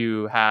Bruges,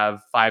 you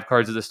have 5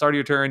 cards at the start of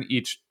your turn.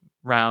 Each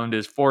round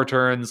is 4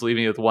 turns,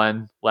 leaving you with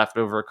 1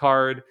 leftover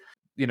card.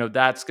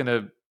 That's going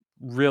to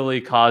really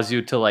cause you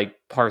to like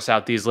parse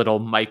out these little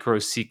micro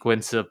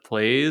sequence of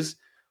plays,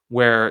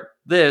 where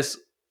this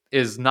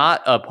is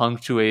not a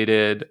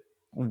punctuated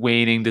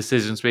waning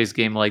decision space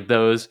game like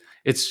those.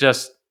 It's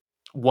just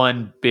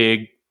one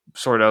big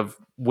sort of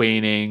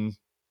waning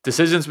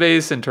decision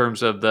space in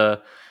terms of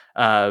the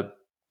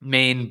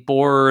main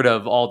board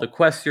of all the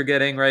quests you're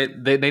getting, right?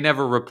 They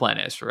never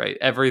replenish, right?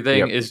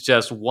 Everything is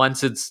just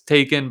once it's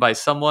taken by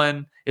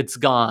someone, it's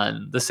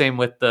gone. The same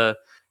with the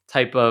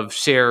type of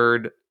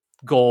shared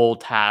goal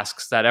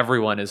tasks that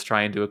everyone is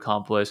trying to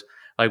accomplish.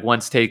 Like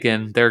once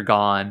taken, they're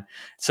gone.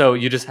 So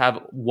you just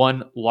have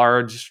one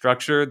large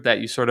structure that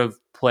you sort of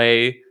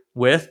play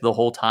with the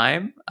whole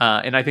time.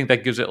 And I think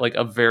that gives it like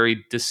a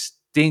very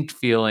distinct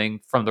feeling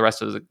from the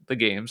rest of the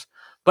games.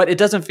 But it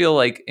doesn't feel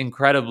like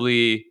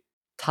incredibly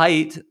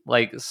tight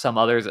like some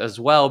others as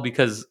well,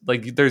 because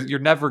like you're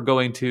never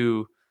going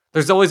to,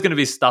 there's always going to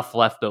be stuff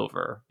left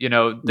over.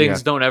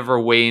 Things don't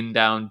ever wane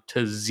down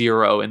to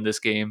 0 in this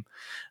game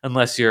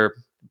unless you're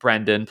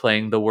Brendan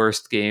playing the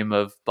worst game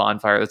of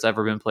Bonfire that's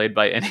ever been played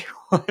by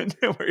anyone,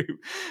 where you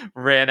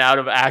ran out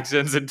of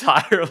actions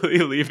entirely,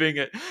 leaving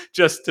it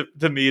just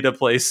to me to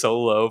play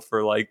solo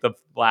for like the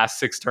last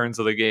 6 turns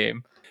of the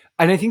game.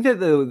 And I think that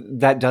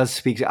that does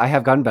speak. I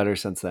have gotten better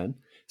since then.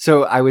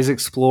 So I was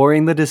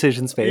exploring the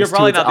decision space. You're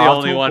probably not the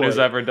only one who's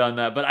ever done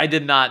that, but I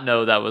did not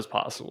know that was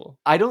possible.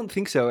 I don't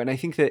think so. And I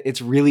think that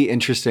it's really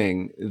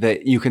interesting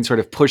that you can sort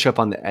of push up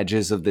on the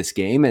edges of this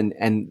game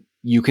and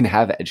you can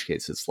have edge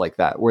cases like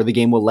that where the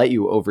game will let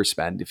you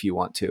overspend if you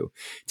want to.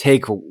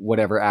 Take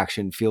whatever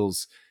action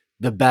feels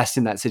the best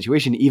in that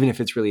situation, even if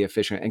it's really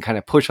efficient, and kind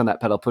of push on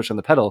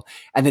the pedal,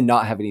 and then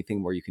not have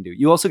anything more you can do.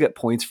 You also get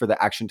points for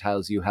the action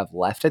tiles you have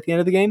left at the end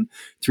of the game,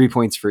 3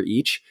 points for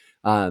each.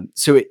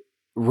 So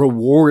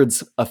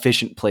rewards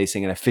efficient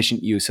placing and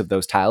efficient use of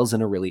those tiles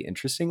in a really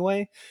interesting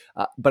way.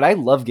 But I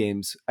love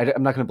games.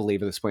 I'm not going to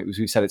belabor this point because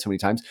we've said it so many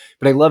times,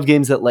 but I love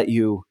games that let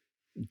you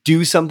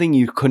do something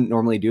you couldn't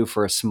normally do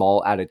for a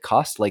small added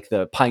cost, like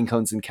the pine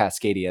cones in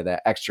Cascadia,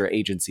 that extra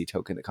agency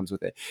token that comes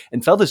with it.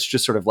 And Feld's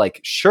just sort of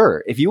like,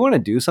 sure, if you want to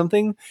do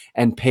something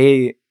and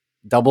pay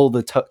double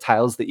the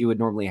tiles that you would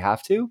normally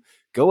have to,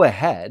 go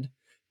ahead,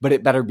 but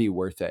it better be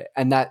worth it.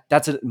 And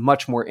that's a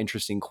much more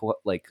interesting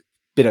like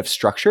bit of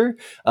structure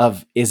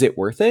of, is it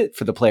worth it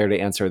for the player to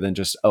answer than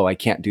just, oh, I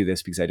can't do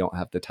this because I don't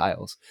have the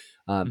tiles.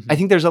 I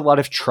think there's a lot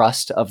of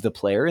trust of the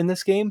player in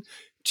this game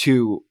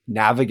to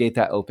navigate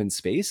that open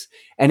space.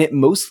 And it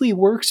mostly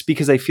works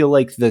because I feel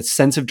like the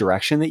sense of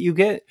direction that you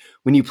get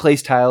when you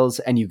place tiles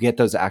and you get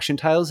those action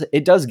tiles,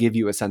 it does give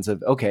you a sense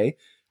of, okay,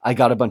 I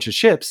got a bunch of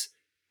ships.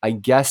 I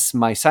guess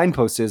my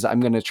signpost is I'm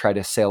going to try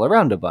to sail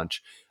around a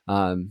bunch.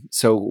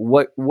 So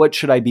what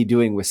should I be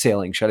doing with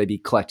sailing? Should I be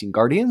collecting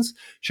guardians?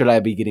 Should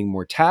I be getting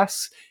more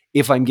tasks?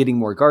 If I'm getting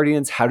more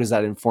guardians, how does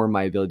that inform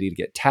my ability to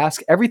get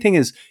tasks? Everything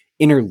is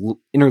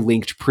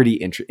interlinked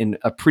in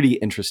a pretty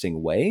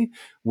interesting way,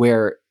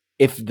 where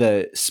if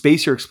the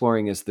space you're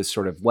exploring is this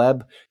sort of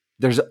web,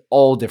 there's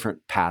all different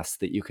paths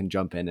that you can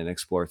jump in and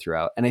explore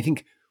throughout. And I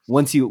think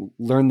once you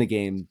learn the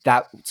game,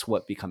 that's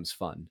what becomes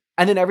fun.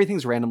 And then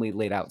everything's randomly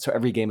laid out. So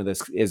every game of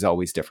this is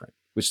always different,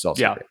 which is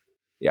also great.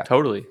 Yeah,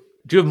 totally.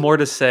 Do you have more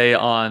to say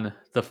on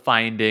the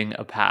finding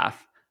a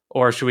path?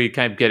 Or should we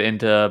kind of get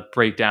into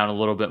breakdown a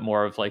little bit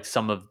more of like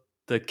some of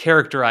the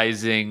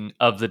characterizing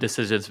of the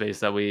decision space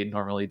that we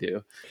normally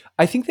do?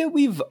 I think that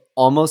we've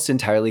almost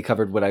entirely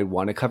covered what I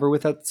want to cover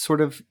with that sort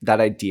of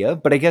that idea.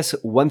 But I guess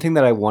one thing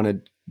that I want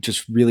to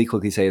just really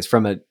quickly say is,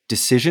 from a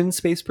decision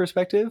space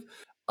perspective,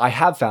 I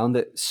have found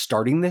that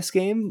starting this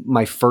game,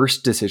 my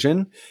first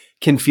decision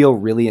can feel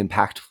really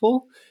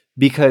impactful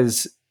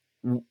because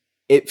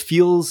it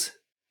feels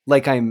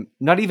like I'm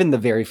not even the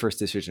very first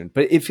decision,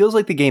 but it feels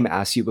like the game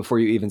asks you before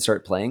you even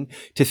start playing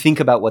to think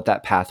about what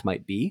that path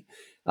might be,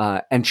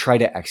 and try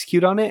to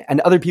execute on it.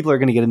 And other people are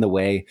going to get in the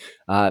way.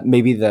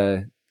 Maybe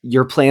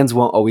your plans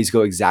won't always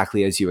go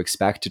exactly as you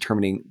expect,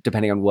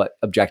 depending on what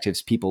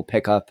objectives people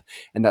pick up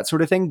and that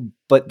sort of thing.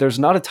 But there's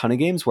not a ton of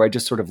games where I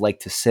just sort of like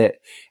to sit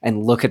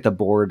and look at the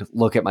board,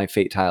 look at my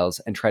fate tiles,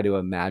 and try to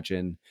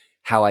imagine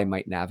how I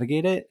might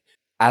navigate it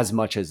as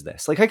much as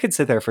this. Like, I could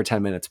sit there for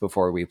 10 minutes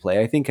before we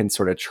play, I think, and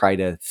sort of try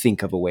to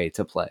think of a way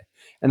to play.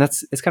 And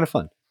it's kind of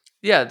fun.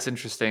 Yeah, it's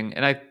interesting.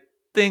 And I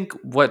think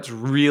what's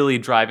really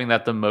driving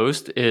that the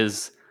most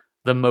is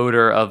the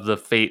motor of the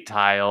fate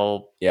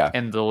tile, Yeah.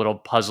 and the little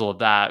puzzle of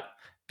that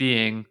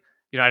being,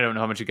 I don't know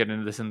how much you get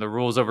into this in the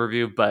rules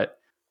overview, but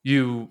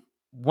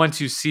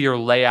once you see your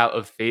layout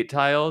of fate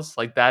tiles,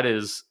 like, that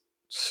is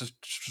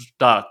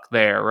stuck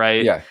there,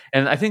 right? Yeah.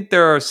 And I think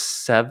there are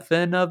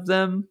 7 of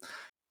them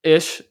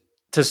ish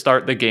to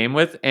start the game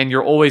with, and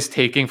you're always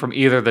taking from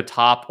either the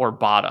top or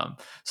bottom.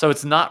 So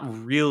it's not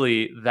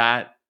really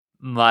that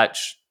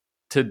much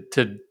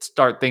to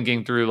start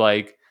thinking through,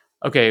 like,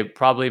 okay,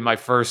 probably my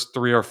first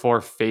 3 or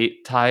 4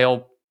 fate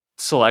tile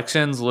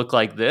selections look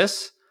like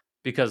this,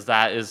 because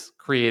that is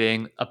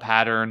creating a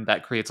pattern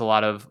that creates a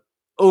lot of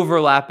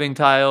overlapping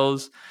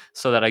tiles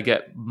so that I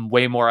get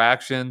way more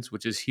actions,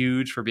 which is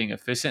huge for being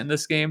efficient in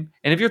this game.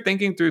 And if you're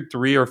thinking through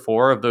 3 or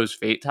 4 of those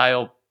fate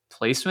tile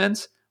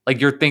placements, like,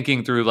 you're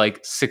thinking through like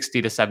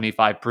 60 to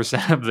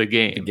 75% of the The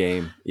game.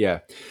 game. Yeah.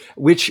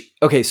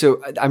 Okay,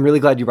 so I'm really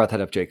glad you brought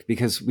that up, Jake,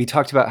 because we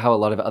talked about how a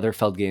lot of other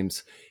Feld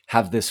games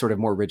have this sort of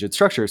more rigid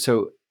structure.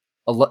 So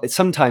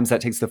sometimes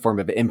that takes the form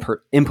of input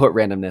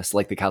randomness,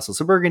 like the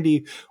Castles of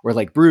Burgundy or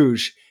like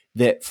Bruges,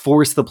 that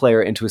force the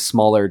player into a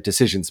smaller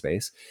decision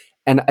space.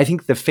 And I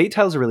think the fate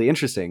tiles are really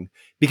interesting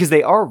because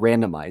they are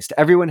randomized.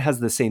 Everyone has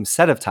the same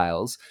set of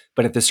tiles,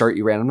 but at the start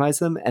you randomize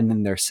them and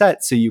then they're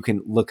set so you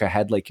can look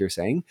ahead, like you're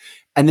saying.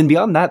 And then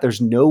beyond that, there's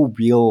no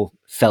real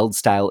Feld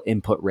style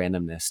input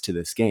randomness to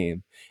this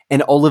game.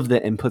 And all of the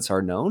inputs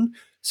are known.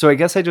 So I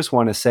guess I just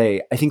want to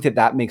say, I think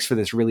that makes for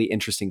this really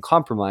interesting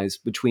compromise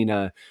between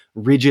a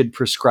rigid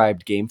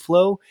prescribed game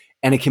flow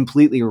and a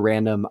completely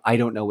random, I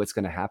don't know what's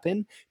going to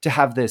happen, to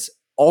have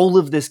all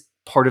of this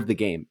part of the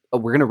game.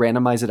 We're going to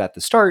randomize it at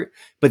the start,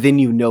 but then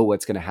you know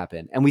what's going to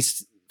happen. And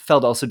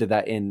Feld also did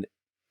that in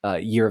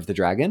Year of the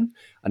Dragon,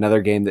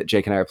 another game that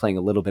Jake and I are playing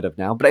a little bit of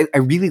now. But I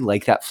really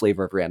like that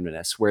flavor of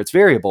randomness where it's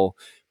variable,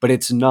 but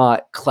it's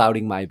not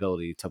clouding my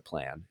ability to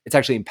plan. It's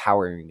actually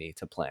empowering me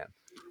to plan.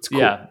 It's cool.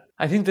 Yeah.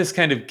 I think this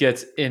kind of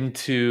gets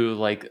into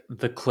like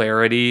the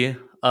clarity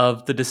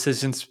of the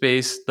decision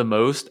space the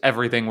most,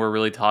 everything we're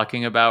really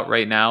talking about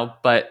right now.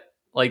 But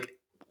like,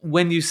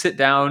 when you sit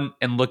down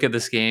and look at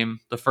this game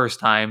the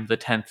first time, the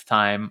 10th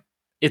time,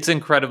 it's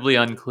incredibly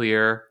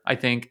unclear, I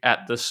think,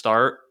 at the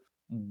start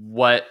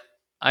what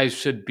I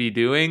should be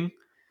doing.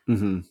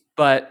 Mm-hmm.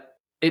 But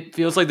it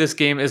feels like this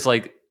game is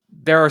like,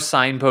 there are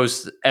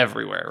signposts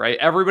everywhere, right?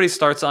 Everybody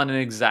starts on an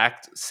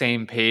exact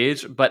same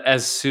page, but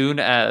as soon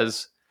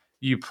as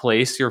you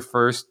place your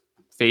first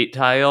fate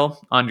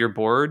tile on your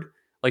board,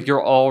 like,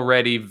 you're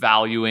already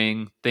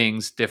valuing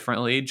things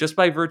differently just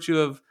by virtue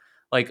of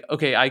like,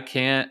 okay,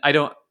 I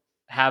don't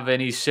have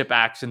any ship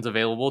actions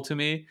available to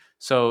me.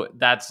 So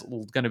that's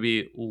going to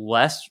be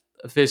less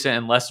efficient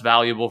and less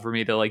valuable for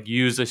me to like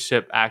use a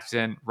ship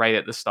action right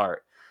at the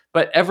start.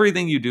 But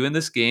everything you do in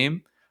this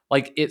game,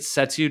 like it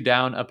sets you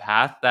down a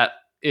path that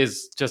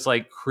is just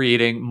like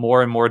creating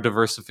more and more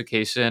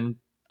diversification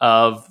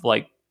of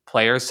like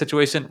player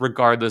situation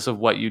regardless of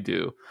what you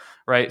do,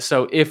 right?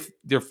 So if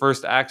your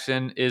first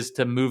action is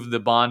to move the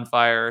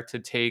bonfire to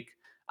take,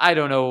 I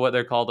don't know what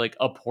they're called, like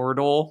a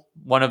portal,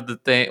 one of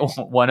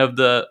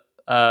the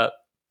uh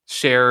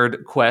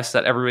shared quests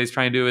that everybody's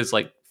trying to do is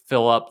like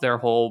fill up their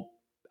whole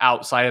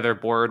outside of their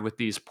board with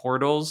these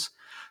portals.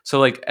 So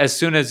like as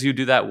soon as you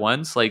do that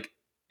once, like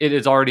it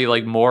is already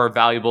like more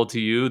valuable to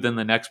you than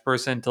the next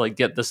person to like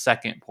get the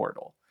second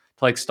portal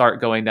to like start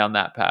going down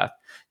that path.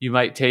 You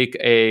might take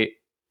a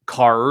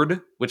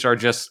card, which are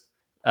just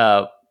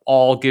uh,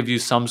 all give you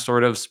some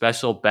sort of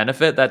special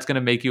benefit that's going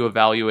to make you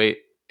evaluate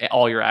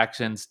all your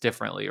actions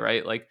differently,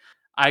 right? Like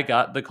I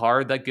got the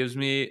card that gives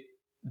me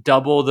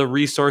double the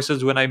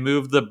resources when I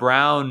move the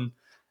brown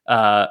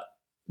uh,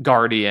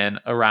 guardian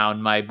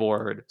around my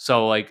board.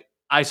 So like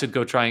I should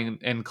go try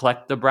and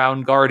collect the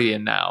brown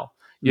guardian now.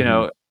 You Mm-hmm.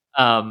 know,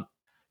 um,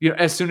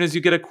 as soon as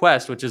you get a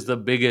quest, which is the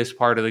biggest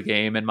part of the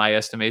game in my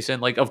estimation,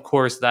 like of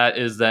course that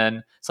is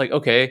then it's like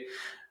okay,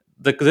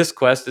 this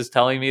quest is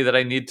telling me that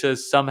I need to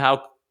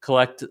somehow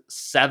collect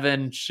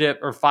 5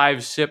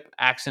 ship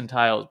action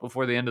tiles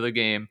before the end of the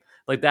game.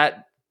 Like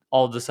that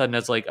all of a sudden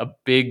is like a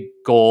big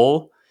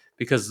goal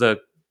because the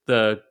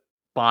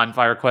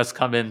bonfire quests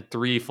come in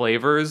 3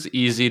 flavors: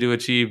 easy to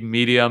achieve,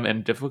 medium,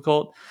 and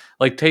difficult.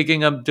 Like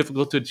taking a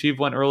difficult to achieve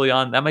one early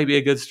on, that might be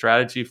a good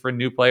strategy for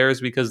new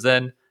players because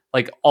then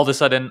like all of a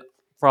sudden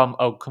from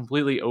a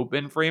completely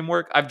open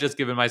framework, I've just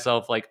given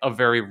myself like a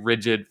very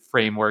rigid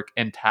framework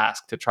and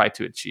task to try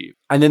to achieve.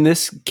 And then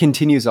this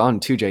continues on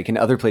too, Jake, in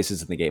other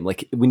places in the game.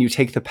 Like when you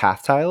take the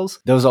path tiles,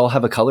 those all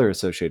have a color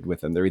associated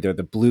with them. They're either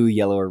the blue,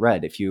 yellow, or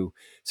red. If you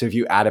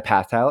add a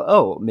path tile,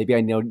 oh, maybe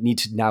I need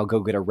to now go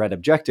get a red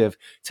objective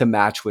to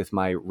match with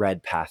my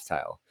red path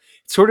tile.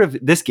 Sort of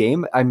this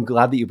game, I'm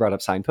glad that you brought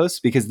up signposts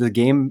because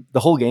the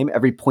whole game,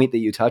 every point that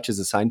you touch is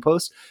a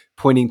signpost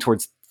pointing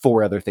towards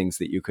 4 other things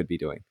that you could be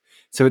doing.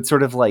 So it's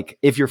sort of like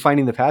if you're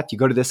finding the path, you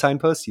go to this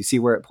signpost, you see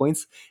where it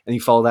points, and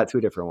you follow that to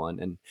a different one.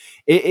 And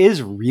it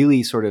is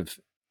really sort of,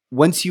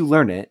 once you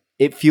learn it,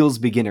 it feels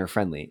beginner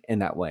friendly in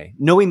that way.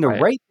 Knowing the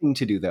Right. right thing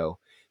to do, though,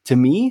 to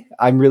me,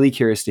 I'm really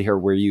curious to hear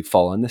where you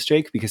fall on this,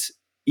 Jake, because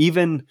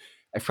even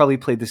I've probably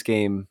played this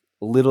game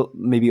a little,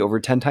 maybe over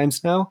 10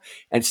 times now,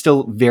 and it's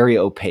still very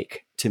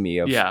opaque to me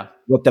of Yeah.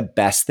 what the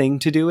best thing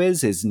to do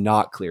is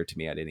not clear to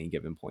me at any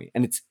given point.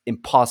 And it's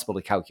impossible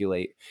to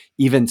calculate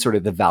even sort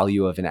of the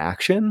value of an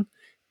action,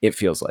 it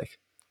feels like.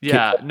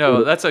 Yeah,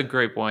 no, that's a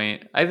great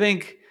point. I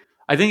think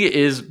it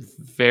is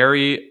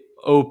very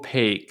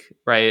opaque,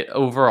 right?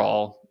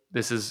 Overall,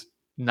 this is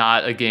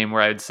not a game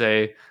where I'd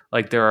say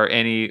like there are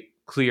any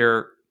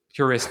clear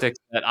heuristics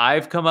that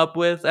I've come up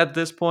with at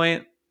this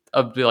point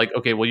of be like,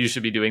 okay, well, you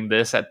should be doing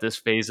this at this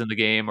phase in the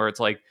game, or it's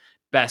like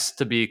best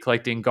to be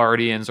collecting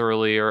guardians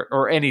early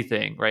or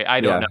anything, right?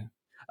 I don't Yeah.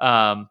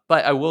 know.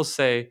 But I will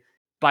say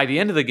by the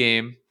end of the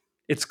game,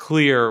 it's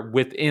clear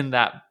within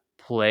that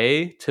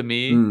play to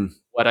me Mm,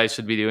 what I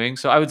should be doing.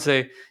 So I would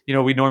say,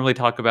 we normally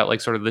talk about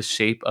like sort of the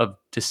shape of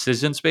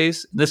decision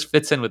space. This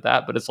fits in with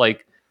that, but it's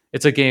like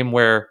it's a game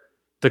where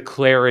the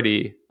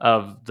clarity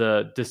of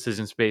the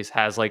decision space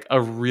has like a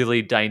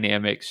really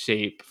dynamic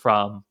shape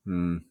from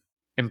mm,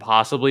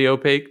 impossibly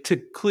opaque to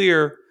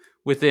clear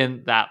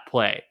within that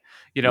play.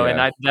 And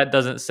yeah. that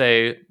doesn't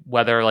say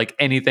whether like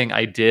anything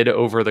I did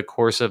over the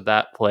course of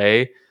that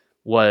play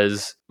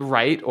was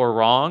right or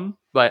wrong,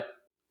 but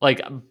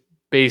like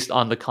based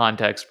on the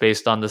context,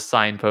 based on the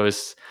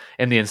signposts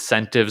and the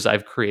incentives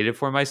I've created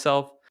for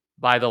myself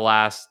by the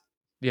last,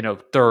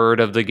 third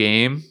of the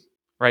game,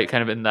 right?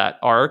 Kind of in that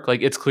arc,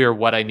 like it's clear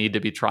what I need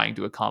to be trying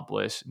to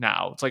accomplish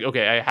now. It's like,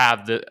 okay, I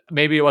have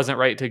maybe it wasn't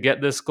right to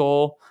get this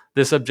goal,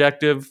 this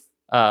objective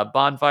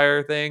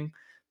bonfire thing,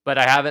 but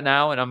I have it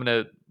now and I'm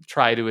going to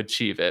try to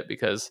achieve it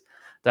because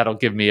that'll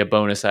give me a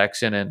bonus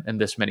action and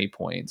this many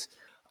points.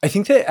 I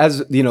think that,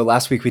 as you know,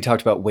 last week we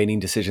talked about waning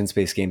decision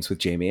space games with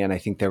Jamie, and I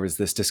think there was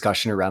this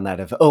discussion around that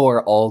of, oh,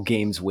 are all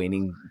games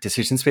waning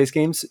decision space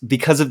games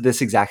because of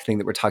this exact thing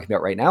that we're talking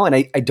about right now? And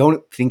I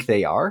don't think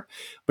they are,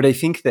 but I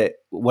think that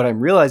what I'm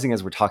realizing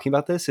as we're talking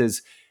about this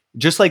is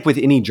just like with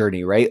any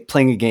journey, right?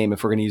 Playing a game,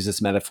 if we're going to use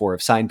this metaphor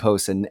of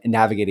signposts and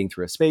navigating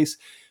through a space,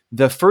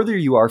 the further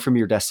you are from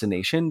your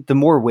destination, the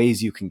more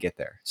ways you can get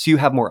there. So you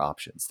have more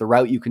options. The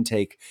route you can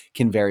take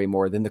can vary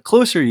more. Then the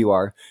closer you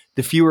are,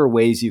 the fewer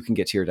ways you can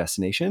get to your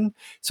destination.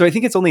 So I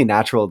think it's only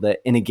natural that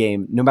in a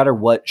game, no matter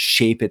what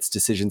shape its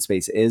decision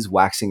space is,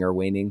 waxing or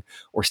waning,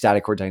 or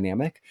static or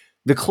dynamic,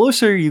 the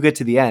closer you get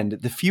to the end,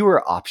 the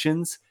fewer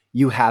options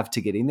you have to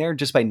getting there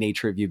just by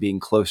nature of you being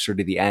closer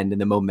to the end and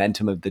the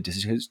momentum of the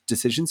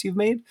decisions you've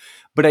made.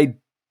 But I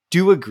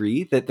do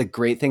agree that the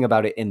great thing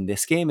about it in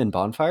this game, in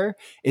Bonfire,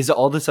 is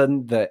all of a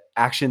sudden the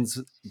actions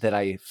that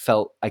I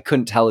felt I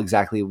couldn't tell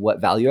exactly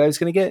what value I was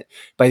going to get.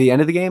 By the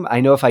end of the game,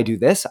 I know if I do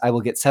this, I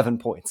will get 7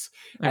 points.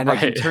 And I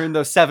can turn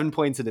those 7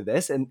 points into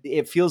this. And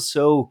it feels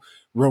so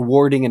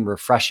rewarding and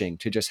refreshing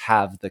to just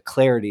have the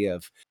clarity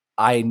of,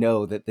 I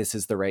know that this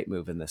is the right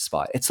move in this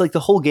spot. It's like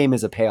the whole game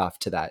is a payoff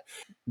to that.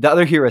 The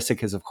other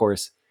heuristic is, of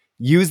course,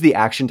 use the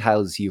action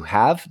tiles you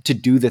have to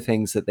do the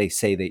things that they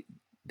say they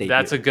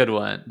That's do. a good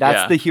one.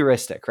 That's the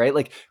heuristic, right?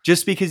 Like,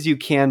 just because you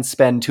can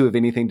spend 2 of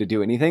anything to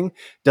do anything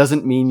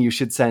doesn't mean you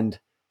should spend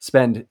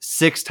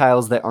 6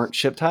 tiles that aren't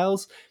ship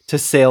tiles to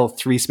sail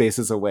 3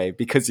 spaces away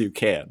because you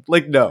can.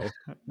 Like, no,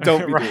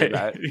 don't be doing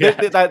that.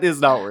 Yeah. That is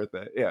not worth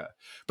it. Yeah.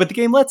 But the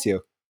game lets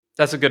you.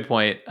 That's a good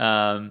point.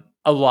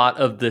 A lot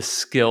of the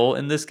skill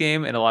in this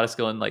game and a lot of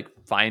skill in like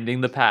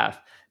finding the path,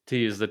 to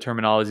use the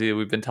terminology that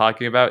we've been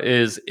talking about,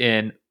 is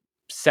in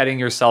setting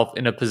yourself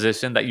in a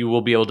position that you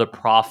will be able to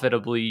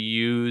profitably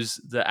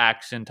use the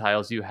action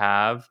tiles you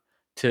have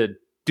to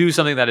do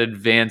something that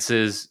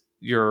advances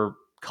your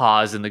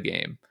cause in the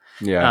game.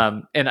 Yeah.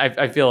 And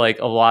I feel like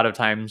a lot of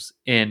times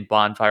in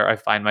Bonfire, I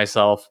find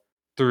myself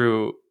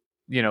through,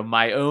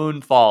 my own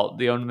fault,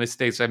 the own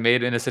mistakes I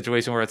made, in a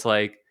situation where it's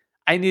like,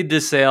 I need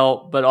to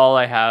sail, but all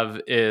I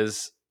have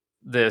is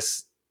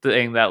this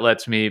thing that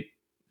lets me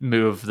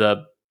move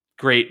the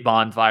great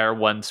Bonfire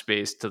 1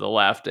 space to the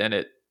left, and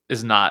it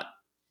is not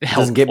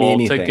Doesn't get me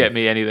helpful to anything. get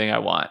me anything I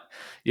want.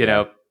 You Yeah.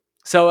 know,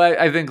 so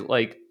I think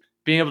like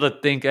being able to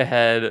think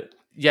ahead.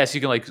 Yes, you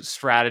can like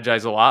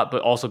strategize a lot,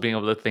 but also being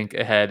able to think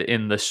ahead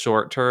in the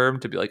short term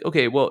to be like,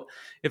 okay, well,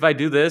 if I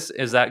do this,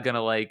 is that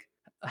gonna like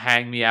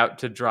hang me out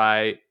to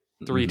dry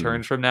 3 Mhm.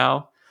 turns from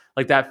now?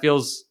 Like that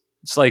feels,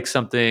 it's like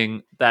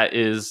something that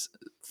is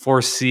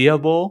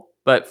foreseeable,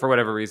 but for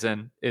whatever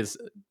reason is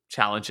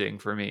challenging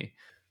for me.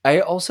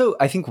 I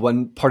think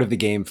one part of the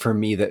game for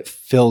me that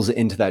fills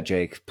into that,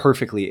 Jake,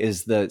 perfectly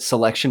is the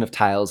selection of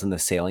tiles in the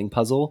sailing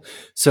puzzle.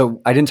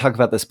 So I didn't talk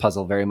about this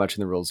puzzle very much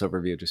in the rules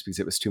overview just because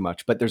it was too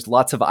much, but there's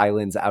lots of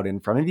islands out in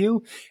front of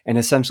you. And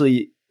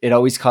essentially it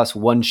always costs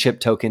 1 ship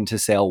token to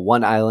sail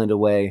 1 island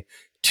away,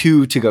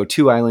 2 to go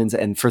 2 islands,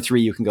 and for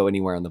 3 you can go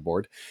anywhere on the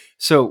board.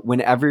 So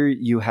whenever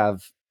you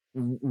have,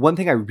 one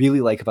thing I really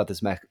like about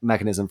this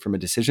mechanism from a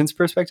decisions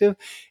perspective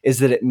is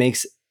that it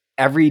makes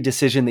every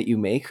decision that you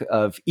make,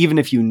 of even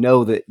if you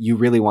know that you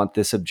really want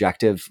this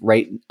objective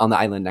right on the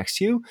island next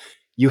to you,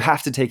 you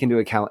have to take into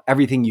account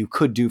everything you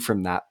could do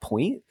from that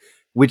point,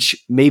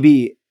 which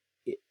maybe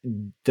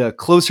the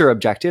closer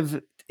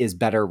objective is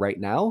better right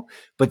now,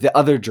 but the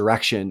other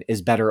direction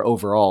is better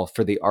overall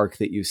for the arc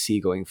that you see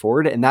going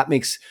forward. And that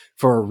makes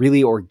for a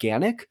really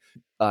organic,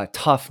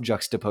 tough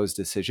juxtaposed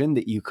decision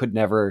that you could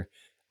never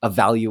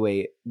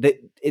evaluate. That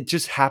it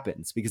just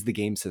happens because the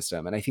game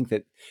system. And I think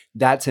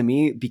that to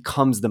me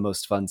becomes the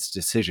most fun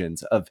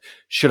decisions of,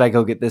 should I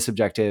go get this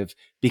objective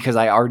because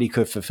I already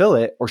could fulfill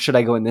it, or should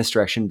I go in this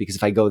direction because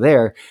if I go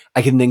there,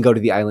 I can then go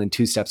to the island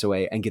 2 steps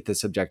away and get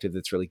this objective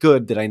that's really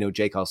good that I know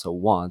Jake also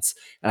wants,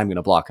 and I'm going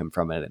to block him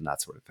from it and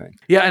that sort of thing.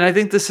 Yeah, and I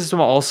think the system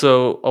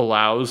also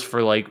allows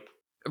for like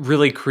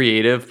really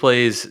creative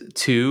plays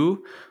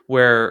too,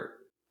 where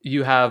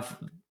you have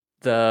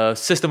the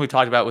system we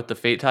talked about with the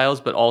fate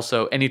tiles, but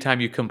also anytime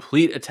you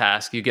complete a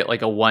task, you get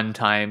like a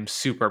one-time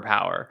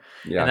superpower.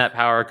 Yeah. And that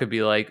power could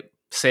be like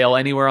sail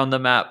anywhere on the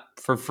map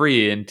for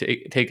free and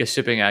take a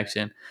shipping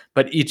action.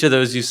 But each of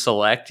those you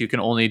select, you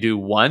can only do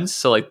once.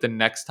 So like the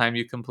next time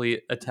you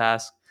complete a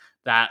task,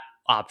 that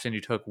option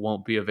you took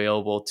won't be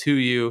available to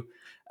you.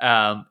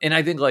 And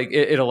I think like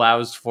it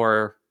allows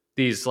for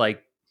these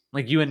like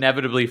you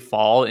inevitably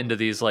fall into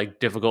these like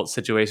difficult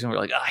situations where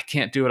like, oh, I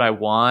can't do what I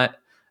want.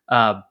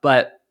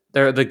 But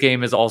the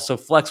game is also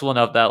flexible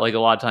enough that like a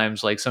lot of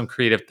times like some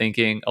creative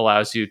thinking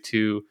allows you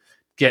to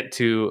get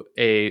to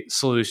a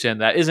solution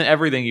that isn't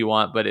everything you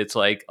want, but it's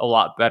like a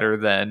lot better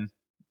than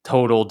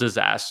total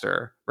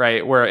disaster,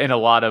 right? Where in a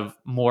lot of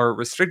more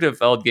restrictive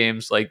Feld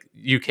games, like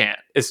you can't.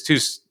 It's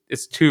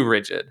too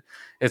rigid.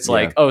 It's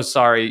like, oh,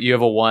 sorry, you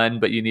have a 1,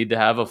 but you need to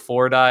have a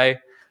 4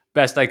 die.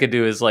 Best I could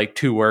do is like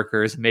 2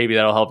 workers. Maybe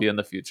that'll help you in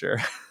the future.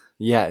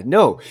 Yeah,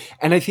 no.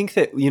 And I think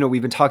that,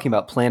 we've been talking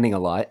about planning a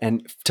lot,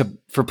 and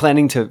for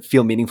planning to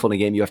feel meaningful in a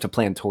game, you have to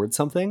plan towards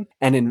something.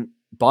 And in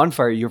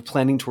Bonfire, you're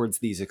planning towards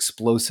these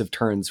explosive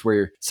turns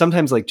where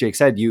sometimes, like Jake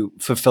said, you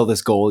fulfill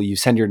this goal, you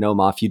send your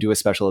gnome off, you do a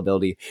special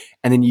ability,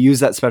 and then you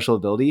use that special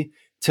ability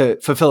to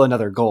fulfill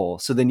another goal.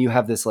 So then you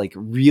have this like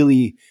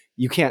really,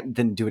 you can't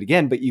then do it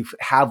again, but you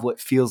have what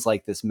feels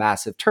like this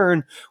massive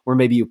turn where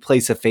maybe you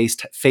place a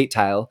fate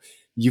tile,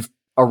 you've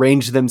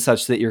arrange them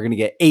such that you're going to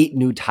get 8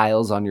 new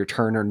tiles on your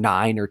turn, or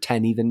 9 or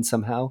 10 even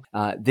somehow.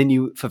 Then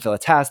you fulfill a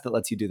task that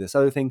lets you do this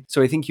other thing.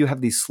 So I think you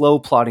have these slow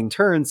plotting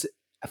turns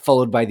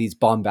followed by these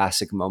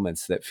bombastic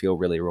moments that feel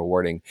really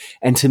rewarding.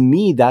 And to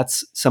me,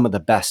 that's some of the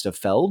best of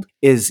Feld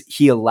is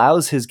he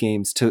allows his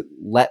games to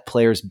let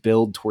players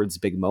build towards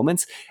big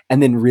moments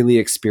and then really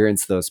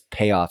experience those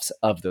payoffs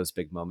of those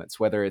big moments,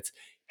 whether it's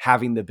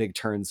having the big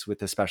turns with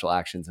the special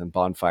actions in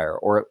Bonfire,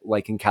 or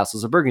like in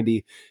Castles of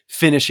Burgundy,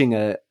 finishing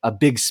a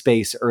big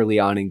space early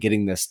on and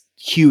getting this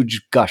huge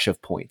gush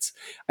of points.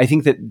 I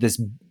think that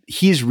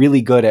he's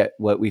really good at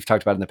what we've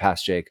talked about in the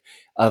past, Jake,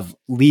 of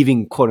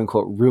leaving quote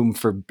unquote room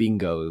for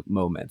bingo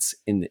moments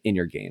in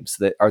your games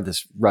that are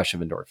this rush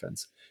of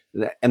endorphins.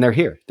 And they're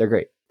here. They're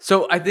great.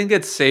 So I think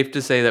it's safe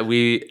to say that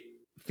we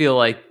feel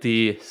like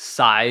the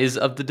size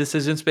of the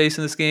decision space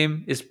in this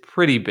game is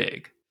pretty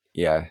big.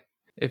 Yeah.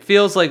 It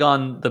feels like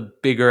on the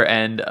bigger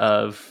end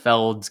of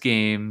Feld's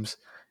games,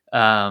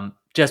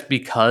 just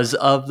because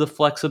of the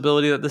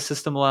flexibility that the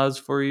system allows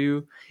for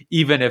you.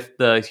 Even if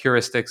the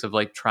heuristics of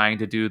like trying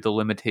to do the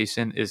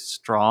limitation is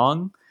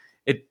strong,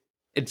 it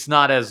it's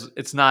not as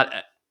it's not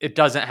it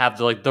doesn't have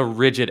the like the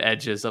rigid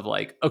edges of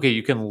like, okay,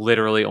 you can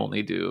literally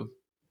only do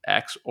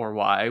X or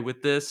Y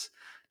with this.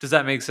 Does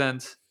that make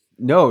sense?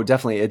 No,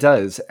 definitely it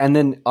does. And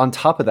then on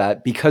top of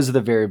that, because of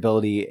the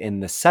variability in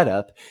the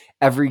setup,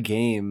 every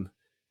game,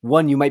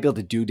 one, you might be able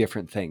to do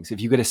different things. If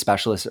you get a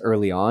specialist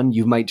early on,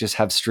 you might just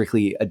have a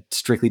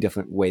strictly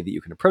different way that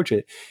you can approach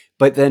it.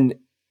 But then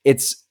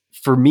it's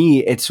for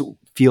me, it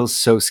feels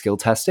so skill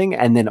testing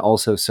and then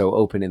also so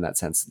open in that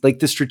sense. Like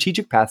the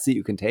strategic paths that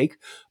you can take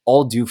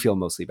all do feel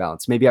mostly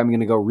balanced. Maybe I'm going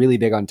to go really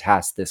big on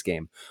tasks this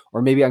game,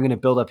 or maybe I'm going to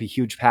build up a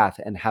huge path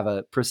and have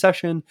a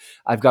procession.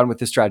 I've gone with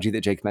the strategy that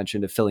Jake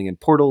mentioned of filling in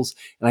portals,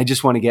 and I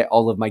just want to get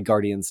all of my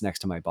guardians next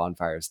to my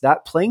bonfires.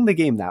 That playing the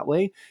game that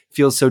way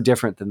feels so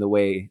different than the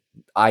way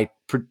I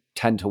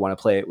tend to want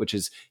to play it, which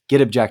is get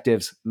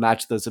objectives,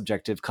 match those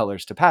objective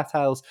colors to path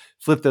tiles,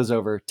 flip those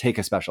over, take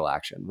a special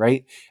action,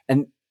 right?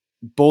 And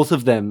both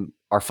of them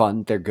are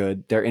fun, they're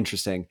good, they're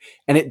interesting,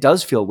 and it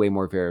does feel way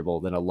more variable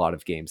than a lot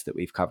of games that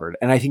we've covered.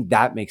 And I think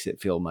that makes it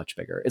feel much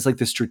bigger. It's like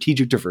the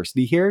strategic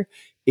diversity here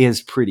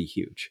is pretty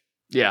huge.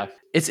 Yeah.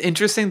 It's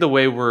interesting the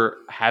way we're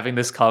having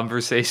this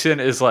conversation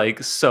is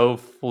like so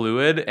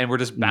fluid and we're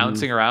just Mm-hmm.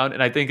 bouncing around.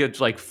 And I think it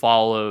like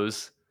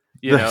follows,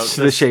 the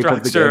The shape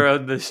of the structure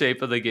game. of the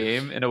shape of the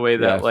game in a way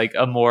that Yeah. like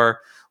a more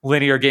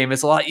linear game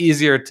is a lot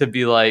easier to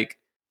be like,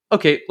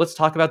 okay, let's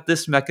talk about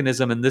this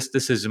mechanism and this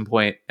decision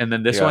point and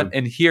then this Yeah. one.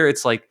 And here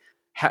it's like,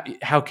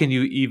 how can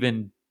you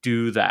even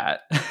do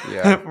that?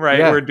 Yeah. Right?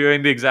 Yeah. We're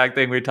doing the exact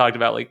thing we talked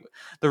about. Like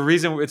the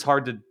reason it's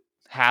hard to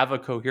have a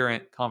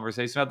coherent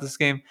conversation about this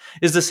game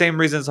is the same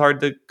reason it's hard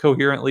to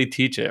coherently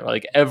teach it.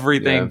 Like Yeah.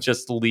 everything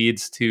just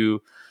leads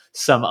to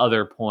some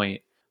other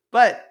point.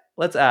 But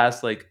let's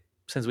ask, like,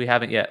 since we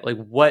haven't yet, like,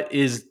 what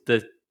is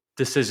the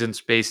decision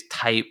space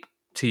type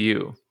to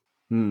you?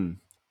 Hmm.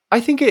 I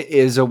think it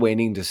is a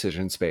waning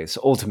decision space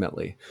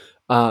ultimately.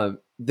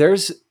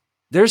 There's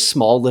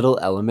small little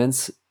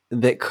elements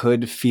that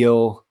could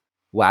feel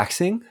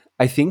waxing.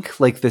 I think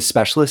like the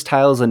specialist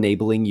tiles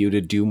enabling you to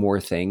do more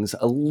things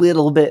a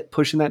little bit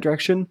push in that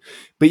direction,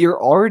 but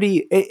you're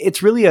already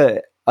it's really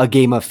a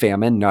game of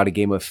famine, not a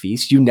game of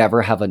feast. You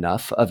never have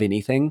enough of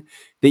anything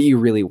that you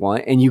really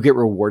want, and you get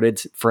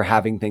rewarded for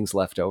having things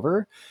left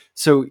over.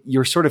 So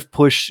you're sort of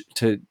pushed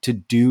to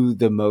do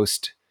the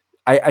most.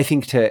 I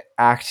think to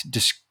act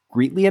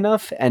discreetly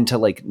enough and to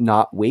like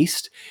not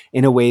waste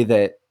in a way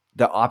that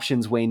the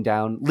options wane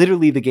down.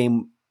 Literally, the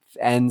game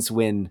ends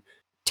when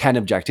 10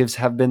 objectives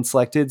have been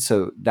selected.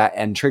 So that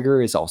end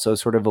trigger is also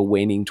sort of a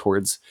waning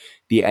towards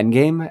the end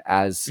game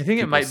as I think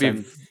it people might be send.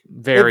 It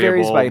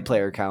varies by variable.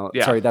 player count.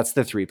 Yeah, Sorry, that's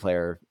the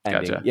 3-player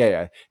ending. gotcha. Yeah,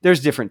 yeah. There's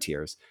different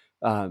tiers.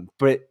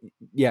 But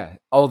yeah,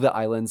 all the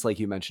islands, like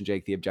you mentioned,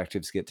 Jake, the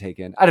objectives get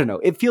taken. I don't know.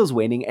 It feels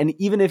waning. And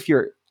even if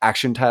your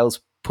action tiles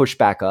push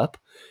back up,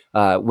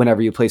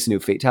 whenever you place a new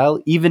fate tile,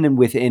 even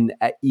within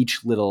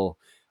each little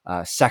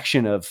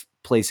section of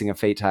placing a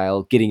fate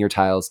tile, getting your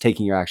tiles,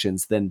 taking your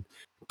actions, then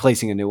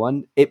placing a new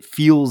one, it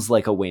feels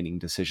like a waning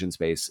decision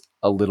space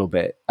a little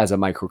bit as a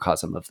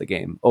microcosm of the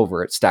game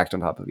over it stacked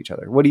on top of each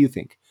other. What do you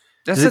think?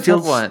 Does That's a it feel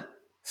tough one.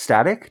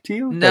 static to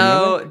you?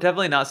 No, Dynamic?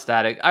 definitely not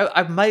static.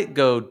 I might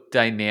go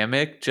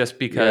dynamic just Yeah.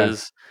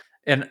 because,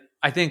 and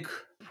I think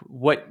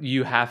what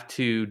you have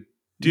to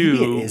Maybe it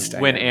do is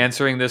when dynamic.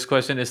 answering this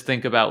question is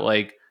think about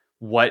like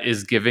what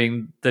is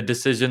giving the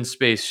decision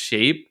space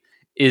shape.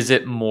 Is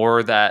it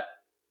more that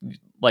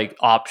like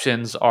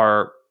options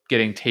are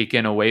getting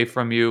taken away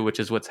from you, which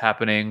is what's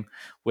happening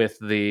with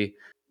the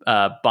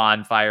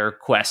bonfire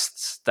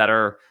quests that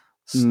are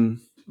Mm,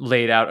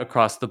 laid out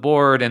across the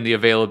board and the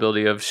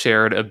availability of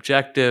shared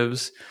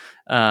objectives?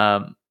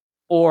 Um,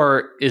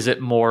 or is it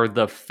more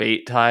the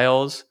fate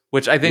tiles?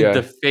 Which I think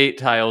the yeah. fate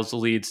tiles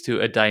leads to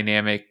a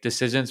dynamic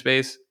decision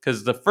space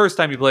because the first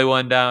time you play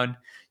one down,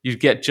 you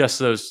get just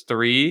those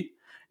three,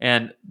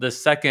 and the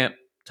second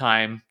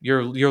time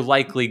you're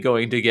likely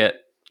going to get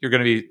you're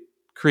going to be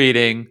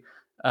creating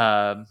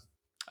um,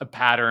 a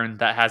pattern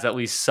that has at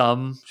least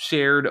some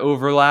shared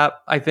overlap.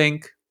 I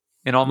think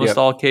in almost Yep.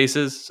 all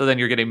cases, so then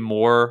you're getting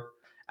more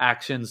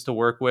actions to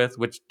work with,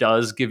 which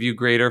does give you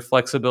greater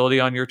flexibility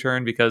on your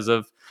turn because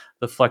of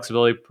the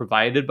flexibility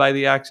provided by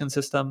the action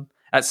system.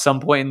 At some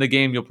point in the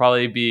game, you'll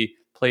probably be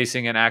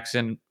placing an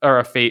action or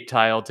a fate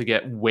tile to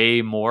get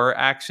way more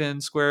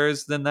action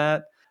squares than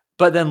that.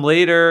 But then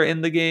later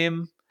in the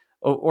game,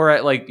 or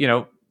at like,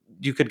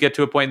 you could get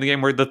to a point in the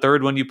game where the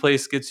third one you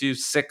place gets you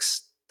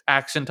 6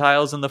 action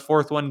tiles and the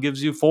fourth one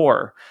gives you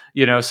 4.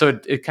 So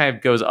it kind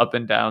of goes up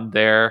and down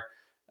there,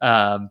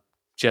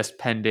 just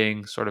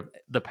pending sort of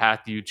the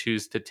path you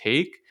choose to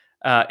take.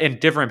 And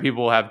different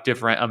people have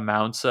different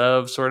amounts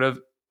of sort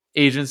of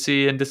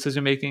agency and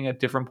decision making at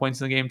different points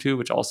in the game too,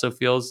 which also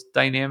feels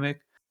dynamic.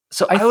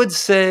 So I would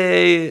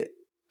say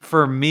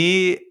for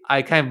me,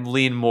 I kind of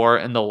lean more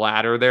in the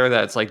latter there.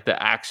 That's like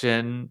the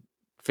action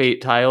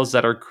fate tiles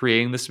that are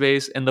creating the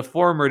space. And the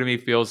former to me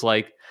feels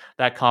like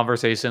that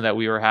conversation that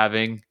we were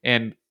having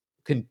and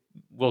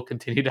will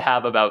continue to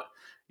have about,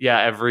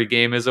 every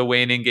game is a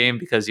waning game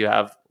because you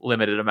have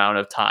limited amount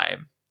of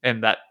time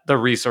and that the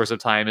resource of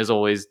time is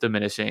always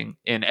diminishing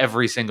in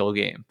every single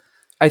game.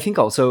 I think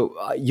also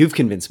you've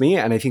convinced me,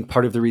 and I think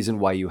part of the reason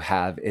why you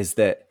have is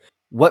that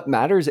what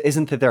matters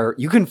isn't that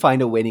you can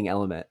find a winning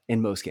element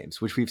in most games,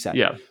 which we've said.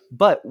 Yeah.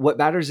 But what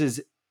matters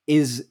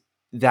is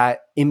that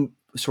in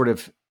sort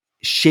of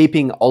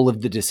shaping all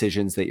of the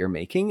decisions that you're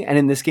making. And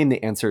in this game,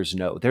 the answer is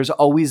no. There's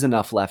always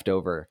enough left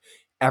over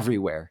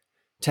everywhere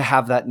to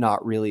have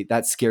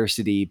that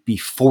scarcity be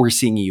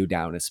forcing you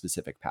down a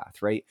specific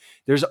path, right?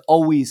 There's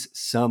always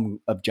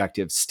some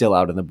objectives still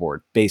out on the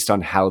board based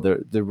on how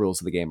the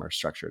rules of the game are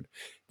structured.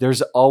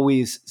 There's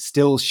always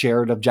still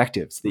shared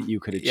objectives that you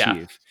could achieve.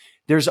 Yeah.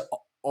 There's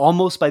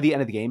almost by the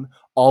end of the game,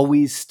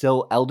 always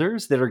still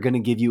elders that are going to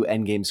give you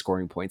endgame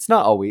scoring points.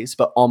 Not always,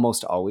 but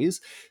almost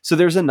always. So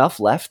there's enough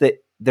left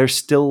that there's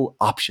still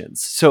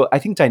options. So I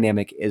think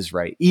dynamic is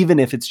right, even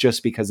if it's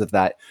just because of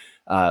that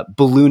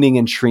ballooning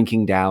and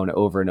shrinking down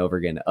over and over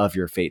again of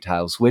your fate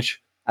tiles,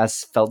 which,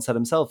 as Feld said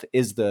himself,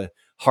 is the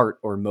heart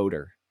or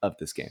motor of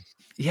this game.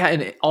 Yeah,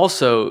 and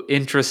also,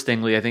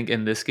 interestingly, I think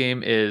in this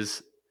game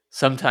is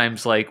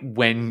sometimes like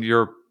when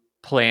your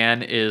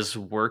plan is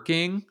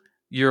working,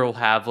 you'll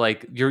have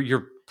like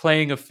you're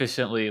playing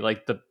efficiently,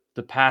 like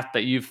the path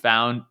that you've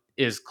found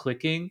is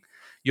clicking,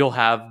 you'll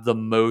have the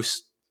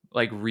most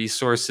like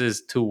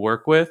resources to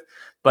work with,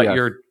 but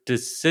your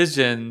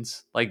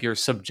decisions, like your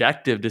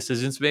subjective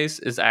decision space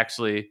is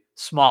actually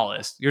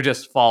smallest. You're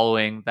just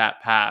following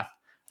that path,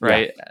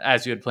 right? Yeah.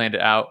 As you had planned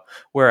it out.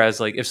 Whereas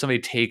like if somebody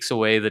takes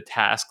away the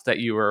task that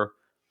you were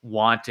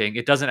wanting,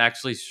 it doesn't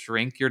actually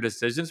shrink your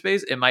decision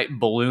space. It might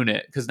balloon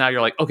it because now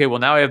you're like, okay, well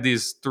now I have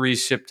these 3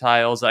 ship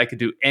tiles that I could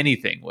do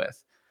anything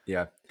with.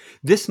 Yeah.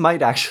 This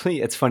might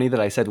actually, it's funny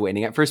that I said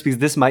waning at first because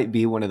this might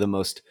be one of the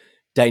most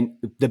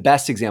the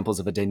best examples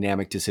of a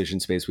dynamic decision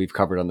space we've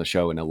covered on the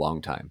show in a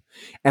long time.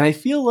 And I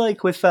feel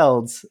like with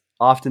Felds,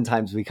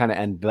 oftentimes we kind of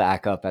end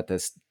back up at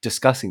this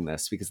discussing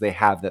this because they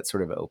have that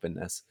sort of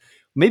openness.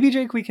 Maybe,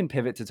 Jake, we can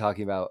pivot to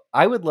talking about,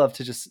 I would love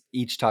to just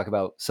each talk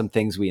about some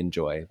things we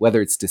enjoy,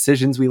 whether it's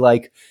decisions we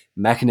like,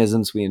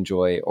 mechanisms we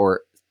enjoy,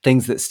 or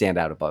things that stand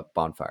out about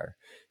Bonfire.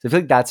 So I feel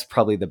like that's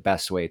probably the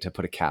best way to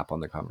put a cap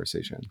on the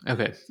conversation.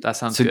 Okay, that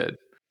sounds good.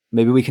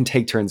 Maybe we can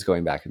take turns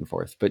going back and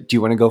forth, but do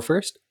you want to go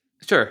first?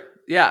 Sure.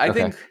 Yeah,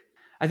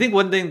 I think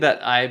one thing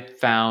that I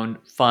found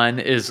fun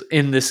is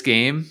in this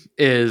game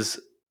is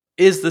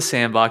the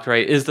sandbox,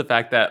 right? Is the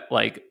fact that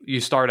like you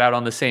start out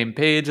on the same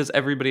page as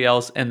everybody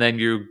else and then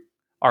you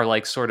are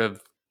like sort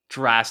of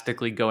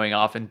drastically going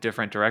off in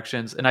different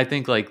directions. And I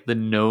think like the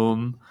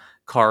gnome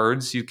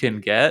cards you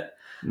can get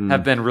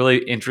have been really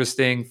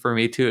interesting for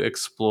me to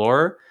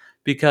explore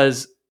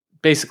because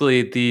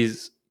basically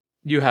these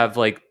you have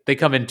like they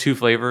come in 2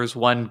 flavors.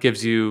 One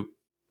gives you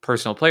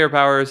personal player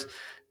powers.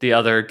 The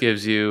other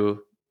gives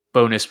you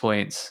bonus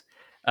points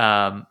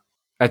at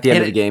the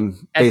end of the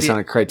game based on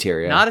a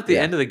criteria. Not at the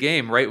end of the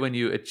game, right when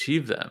you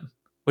achieve them,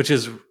 which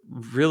is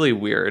really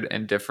weird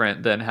and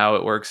different than how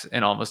it works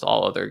in almost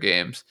all other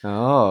games.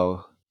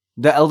 Oh,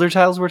 the elder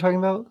tiles we're talking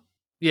about?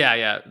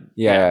 Yeah.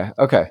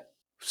 Okay.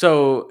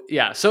 So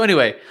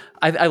anyway,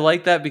 I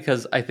like that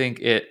because I think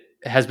it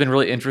has been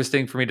really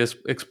interesting for me to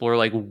explore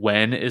like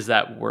when is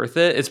that worth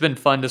it. It's been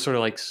fun to sort of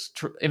like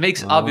it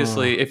makes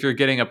obviously if you're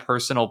getting a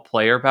personal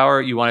player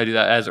power, you want to do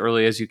that as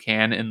early as you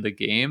can in the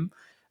game,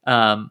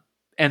 and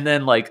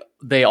then like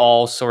they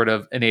all sort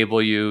of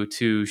enable you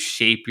to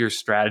shape your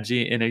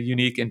strategy in a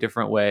unique and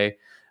different way,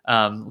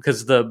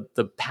 because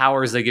the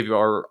powers they give you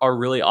are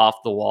really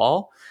off the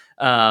wall.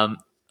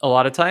 A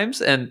lot of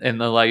times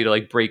and allow you to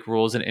like break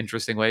rules in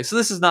interesting ways. So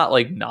this is not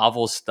like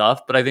novel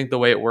stuff, but I think the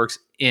way it works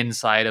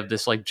inside of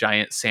this like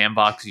giant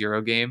sandbox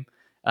Euro game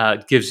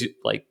gives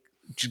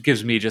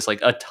me just like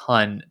a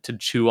ton to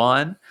chew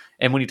on.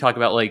 And when you talk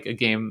about like a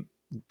game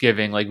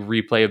giving like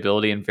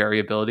replayability and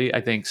variability,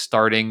 I think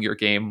starting your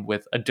game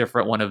with a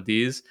different one of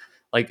these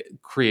like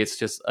creates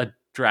just a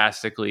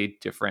drastically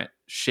different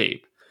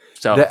shape.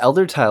 So the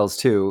elder tiles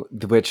too,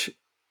 which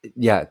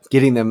yeah,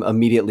 getting them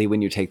immediately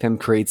when you take them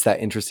creates that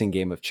interesting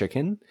game of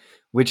chicken,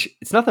 which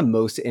it's not the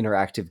most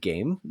interactive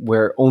game.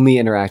 We're only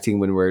interacting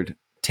when we're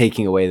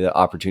taking away the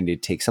opportunity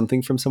to take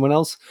something from someone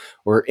else,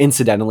 or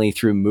incidentally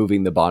through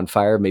moving the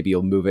bonfire, maybe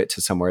you'll move it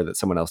to somewhere that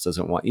someone else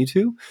doesn't want you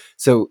to.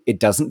 So it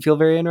doesn't feel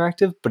very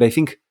interactive, but I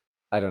think,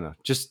 I don't know,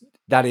 just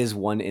that is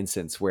one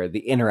instance where the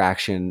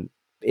interaction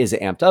is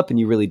amped up and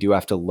you really do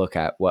have to look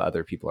at what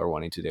other people are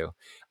wanting to do.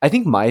 I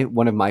think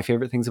one of my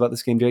favorite things about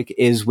this game, Jake,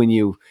 is when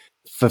you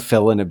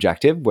fulfill an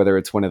objective, whether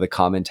it's one of the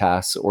common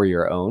tasks or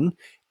your own.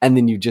 And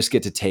then you just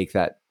get to take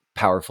that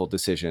powerful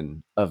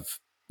decision of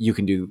you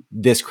can do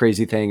this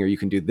crazy thing, or you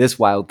can do this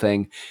wild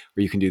thing,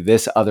 or you can do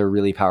this other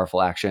really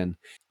powerful action.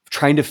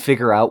 Trying to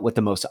figure out what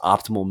the most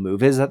optimal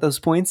move is at those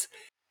points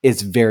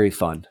is very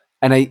fun.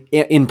 And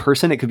in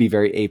person, it could be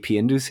very AP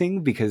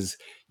inducing because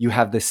you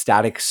have this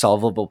static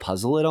solvable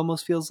puzzle, it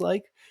almost feels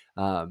like.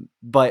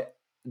 But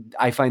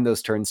I find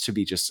those turns to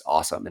be just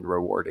awesome and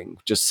rewarding.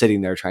 Just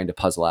sitting there trying to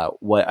puzzle out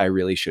what I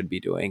really should be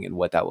doing and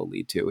what that will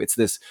lead to. It's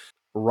this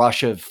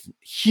rush of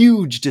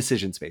huge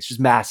decision space, just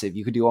massive.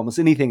 You could do almost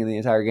anything in the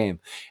entire game,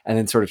 and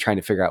then sort of trying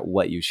to figure out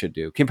what you should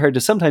do. Compared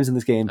to sometimes in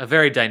this game, A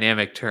very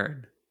dynamic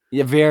turn.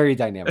 yeah, very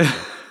dynamic.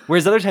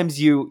 Whereas other times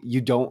you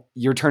don't.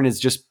 Your turn is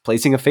just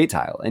placing a fate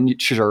tile,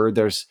 and sure,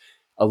 there's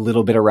a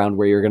little bit around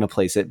where you're going to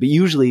place it, but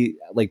usually,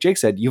 like Jake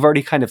said, you've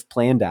already kind of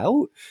planned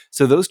out.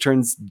 So those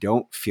turns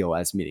don't feel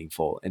as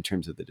meaningful in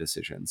terms of the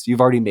decisions.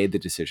 You've already made the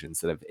decisions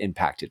that have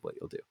impacted what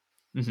you'll do.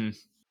 Mm-hmm.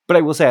 But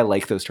I will say I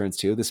like those turns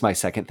too. This is my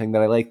second thing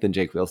that I like. Then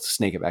Jake will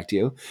snake it back to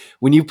you.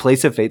 When you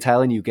place a fate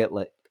tile and you get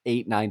like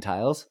 8-9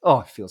 tiles, oh,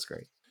 it feels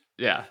great.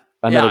 Yeah.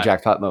 Another Yeah.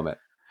 jackpot moment.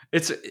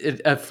 It's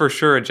for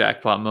sure a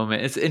jackpot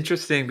moment. It's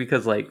interesting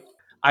because like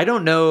I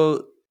don't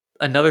know.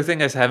 Another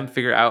thing I haven't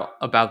figured out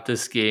about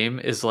this game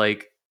is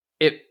like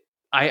it.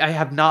 I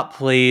have not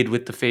played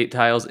with the fate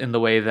tiles in the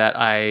way that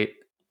I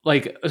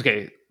like.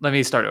 Okay, let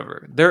me start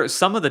over. There are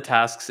some of the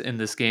tasks in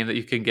this game that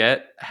you can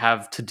get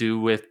have to do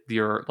with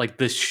your like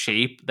the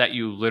shape that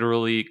you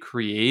literally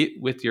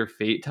create with your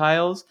fate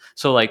tiles.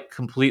 So like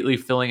completely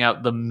filling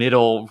out the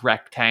middle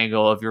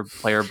rectangle of your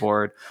player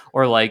board,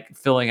 or like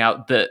filling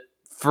out the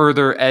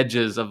further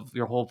edges of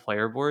your whole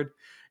player board.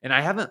 And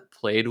I haven't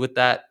played with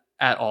that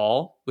at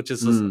all, which is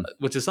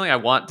something I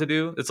want to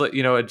do. It's like,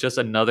 just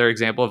another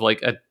example of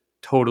like a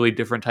totally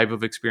different type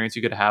of experience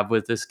you could have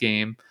with this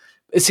game.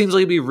 It seems like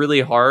it'd be really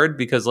hard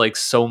because like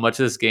so much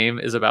of this game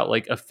is about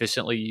like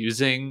efficiently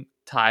using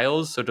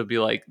tiles. So to be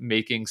like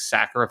making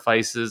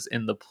sacrifices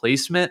in the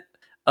placement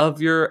of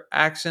your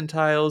action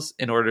tiles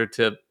in order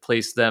to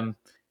place them,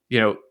 you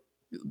know,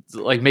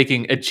 like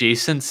making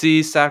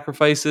adjacency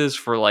sacrifices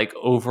for like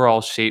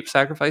overall shape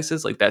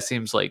sacrifices, like that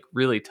seems like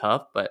really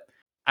tough. But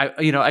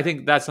I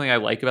think that's something I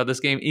like about this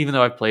game. Even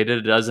though I've played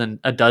it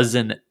a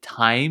dozen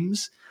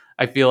times,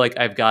 I feel like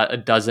I've got a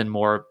dozen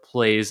more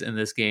plays in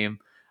this game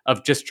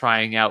of just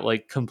trying out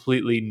like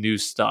completely new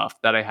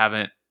stuff that I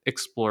haven't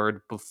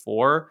explored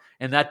before,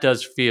 and that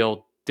does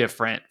feel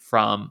different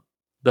from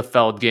the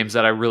Feld games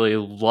that I really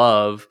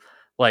love,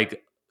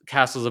 like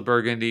Castles of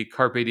Burgundy,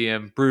 Carpe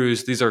Diem,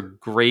 Bruise. These are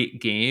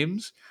great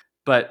games,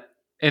 but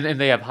and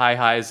they have high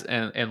highs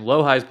and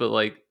low highs, but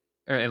like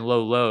and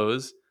low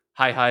lows,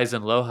 high highs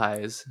and low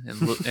highs,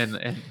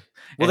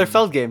 Well, they're and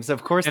Feld games.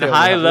 Of course, and they only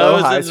high have low lows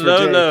and highs for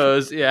low Jake.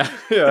 lows.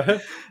 Yeah.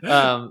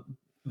 Yeah.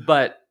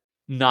 But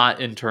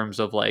not in terms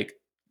of like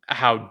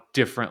how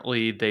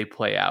differently they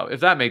play out,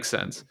 if that makes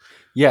sense.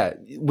 Yeah.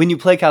 When you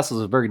play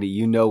Castles of Burgundy,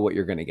 you know what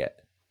you're going to get.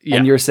 And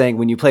Yeah, you're saying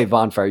when you play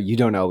Bonfire, you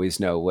don't always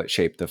know what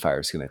shape the fire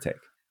is going to take.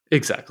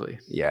 exactly.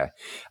 Yeah.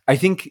 I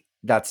think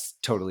that's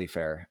totally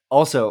fair.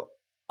 Also,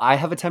 I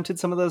have attempted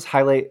some of those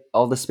highlight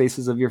all the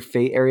spaces of your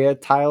fate area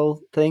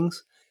tile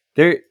things.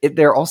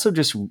 They're also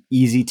just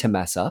easy to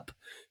mess up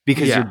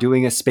because you're Yeah.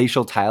 doing a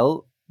spatial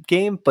tile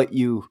game, but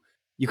you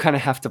kind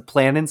of have to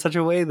plan in such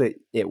a way that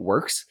it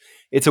works.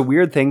 It's a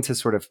weird thing to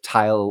sort of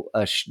tile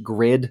a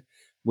grid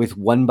with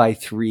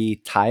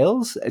 1x3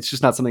 tiles. It's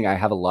just not something I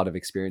have a lot of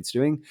experience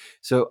doing.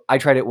 So I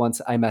tried it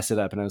once, I messed it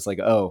up, and I was like,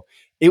 oh,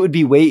 it would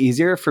be way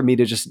easier for me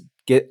to just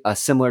get a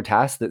similar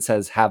task that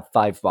says have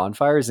 5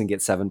 bonfires and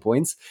get 7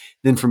 points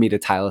than for me to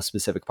tile a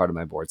specific part of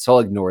my board. So I'll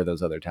ignore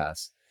those other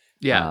tasks.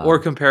 Yeah, or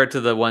compare it to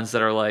the ones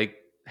that are like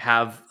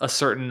have a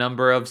certain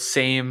number of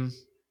same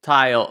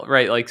tile,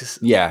 right? Like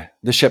Yeah,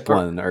 the ship or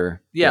one,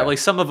 or yeah, like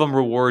some of them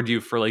reward you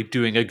for like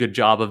doing a good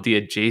job of the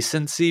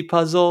adjacency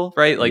puzzle,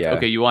 right? Like yeah,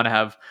 okay, you want to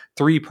have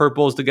 3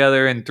 purples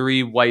together and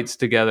 3 whites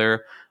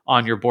together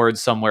on your board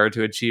somewhere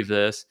to achieve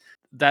this.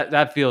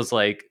 That feels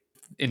like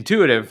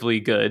intuitively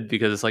good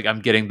because it's like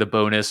I'm getting the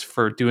bonus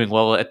for doing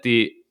well at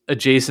the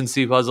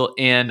adjacency puzzle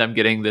and I'm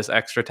getting this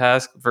extra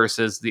task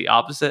versus the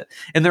opposite.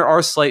 And there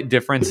are slight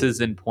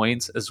differences in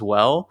points as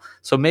well.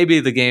 So maybe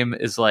the game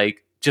is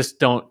like just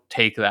don't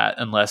take that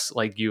unless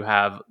like you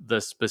have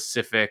the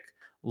specific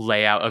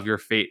layout of your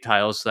fate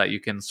tiles so that you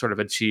can sort of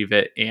achieve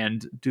it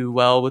and do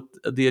well with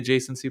the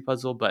adjacency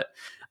puzzle. But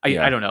I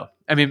yeah. don't know.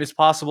 I mean, it's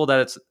possible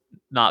that it's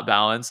not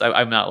balanced.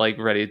 I'm not like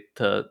ready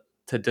to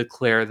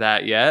declare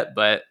that yet,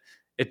 but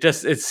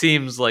it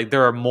seems like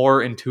there are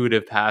more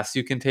intuitive paths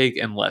you can take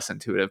and less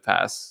intuitive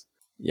paths.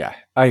 Yeah,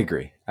 I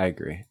agree. I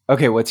agree.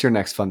 Okay, what's your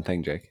next fun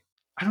thing, Jake?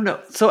 I don't know.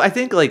 So I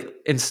think like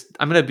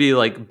I'm gonna be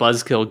like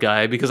buzzkill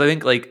guy because I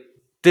think like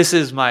this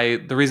is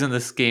the reason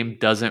this game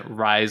doesn't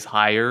rise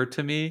higher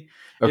to me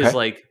is Okay.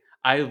 like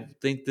I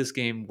think this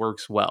game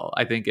works well.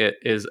 I think it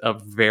is a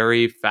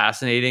very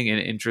fascinating and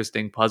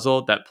interesting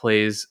puzzle that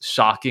plays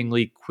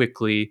shockingly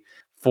quickly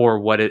for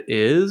what it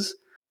is.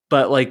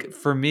 But like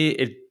for me,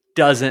 it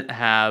doesn't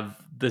have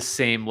the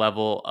same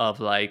level of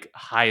like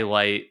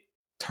highlight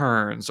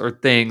turns or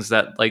things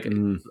that like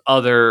Mm,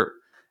 other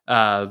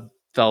uh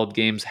Feld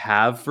games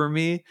have for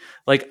me.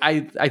 Like I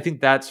think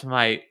that's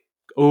my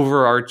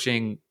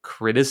overarching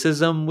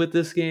criticism with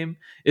this game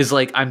is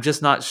like I'm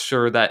just not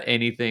sure that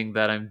anything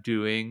that I'm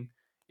doing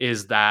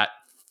is that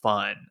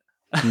fun.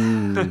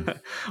 mm,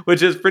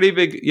 Which is pretty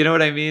big, you know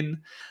what I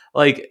mean?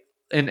 Like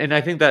and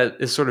I think that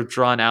is sort of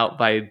drawn out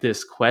by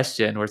this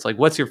question where it's like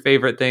what's your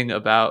favorite thing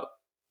about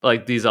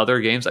like these other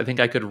games? I think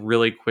I could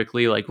really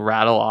quickly like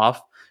rattle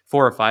off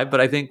 4 or 5,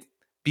 but I think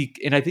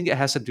and I think it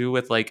has to do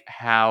with like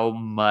how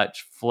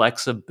much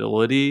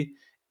flexibility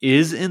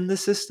is in the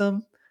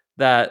system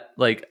that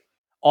like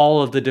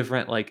all of the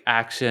different like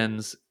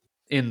actions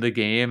in the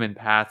game and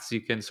paths you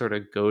can sort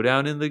of go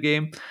down in the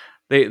game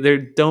they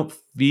don't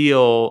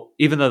feel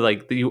even though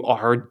like you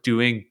are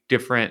doing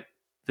different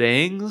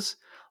things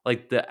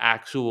like the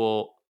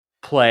actual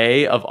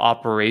play of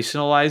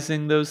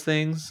operationalizing those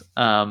things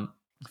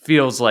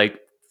feels like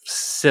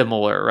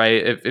similar,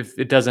 right? If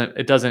it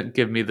doesn't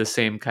give me the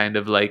same kind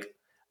of like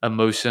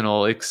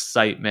emotional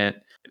excitement.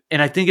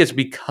 And I think it's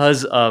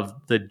because of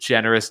the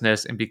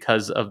generousness and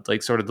because of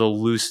like sort of the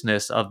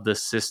looseness of the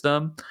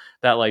system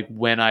that like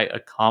when I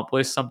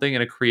accomplish something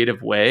in a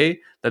creative way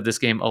that this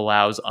game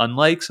allows,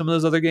 unlike some of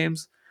those other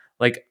games,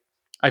 like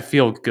I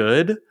feel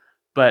good,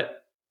 but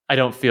I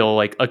don't feel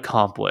like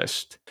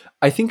accomplished.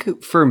 I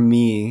think for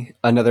me,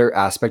 another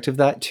aspect of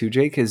that too,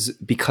 Jake, is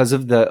because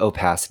of the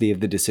opacity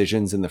of the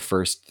decisions in the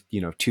first,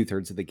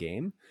 2/3 of the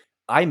game,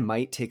 I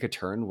might take a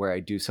turn where I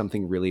do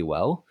something really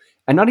well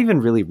and not even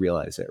really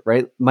realize it,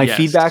 right? My Yes.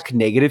 feedback,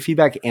 negative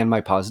feedback, and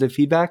my positive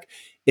feedback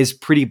is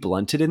pretty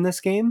blunted in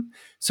this game.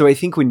 So I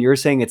think when you're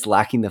saying it's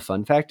lacking the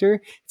fun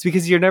factor, it's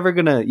because you're never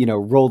gonna,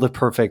 roll the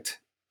perfect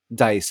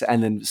dice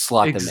and then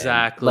slot them in,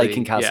 like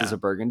in Exactly. Castles Yeah.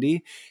 of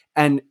Burgundy.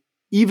 And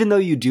even though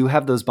you do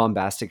have those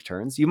bombastic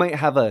turns, you might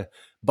have a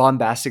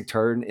bombastic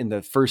turn in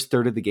the first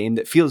third of the game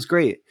that feels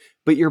great,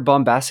 but your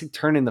bombastic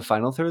turn in the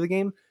final third of the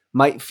game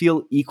might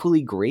feel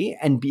equally great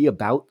and be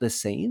about the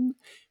same.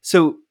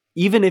 So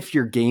even if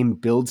your game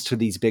builds to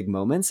these big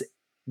moments,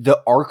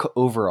 the arc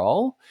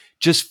overall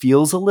just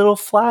feels a little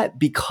flat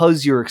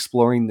because you're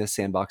exploring this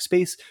sandbox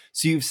space.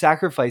 So you've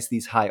sacrificed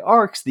these high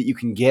arcs that you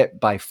can get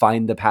by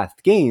find the path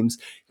games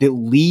that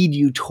lead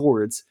you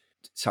towards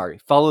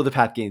follow the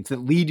path games that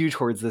lead you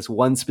towards this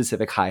one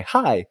specific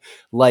high,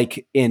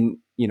 like in,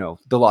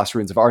 the Lost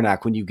Ruins of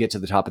Arnak, when you get to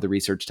the top of the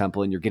research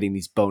temple and you're getting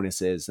these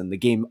bonuses and the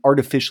game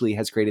artificially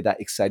has created that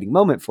exciting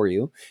moment for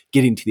you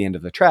getting to the end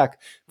of the track,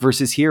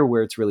 versus here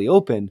where it's really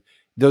open.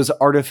 Those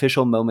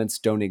artificial moments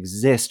don't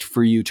exist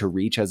for you to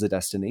reach as a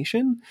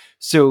destination.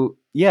 So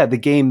yeah, the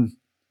game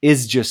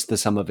is just the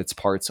sum of its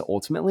parts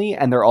ultimately,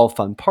 and they're all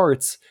fun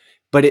parts,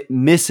 but it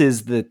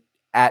misses the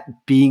at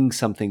being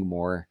something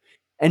more.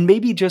 And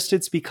maybe just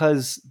it's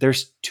because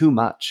there's too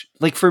much.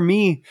 Like for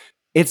me,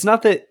 it's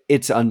not that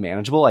it's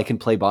unmanageable. I can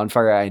play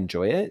Bonfire, I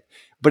enjoy it,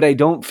 but I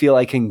don't feel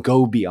I can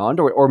go beyond,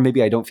 or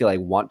maybe I don't feel I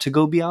want to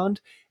go beyond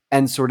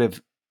and sort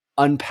of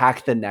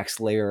unpack the next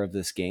layer of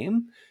this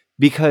game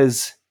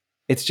because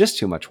it's just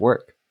too much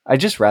work.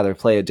 I'd just rather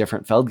play a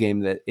different Feld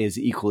game that is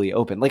equally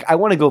open. Like I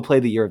want to go play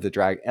the Year of the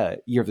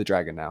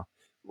Dragon now,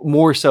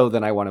 more so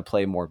than I want to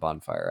play more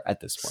Bonfire at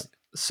this point.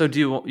 So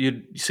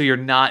so you're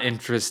not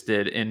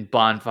interested in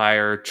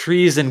Bonfire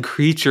Trees and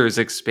Creatures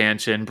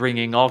expansion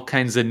bringing all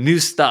kinds of new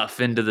stuff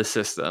into the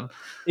system?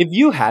 If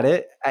you had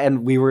it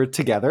and we were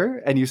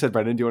together and you said,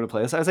 Brendan, do you want to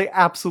play this? I was like,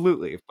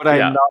 absolutely. But I'm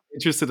Yeah. not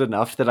interested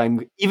enough that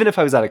even if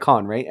I was at a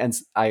con, right? And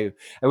I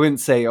wouldn't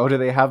say, oh, do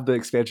they have the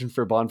expansion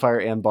for Bonfire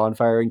and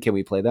Bonfire and can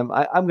we play them?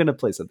 I'm going to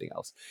play something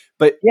else.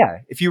 But yeah,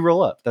 if you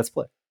roll up, let's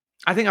play.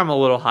 I think I'm a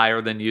little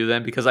higher than you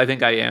then because I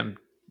think I am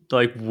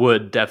like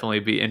would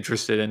definitely be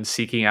interested in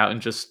seeking out and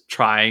just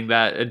trying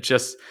that.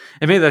 And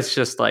maybe that's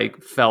just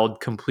like Feld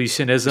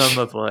completionism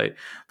of like,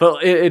 but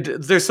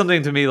there's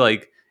something to me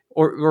like,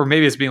 or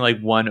maybe it's being like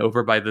won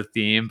over by the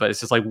theme, but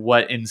it's just like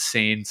what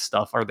insane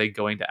stuff are they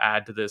going to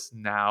add to this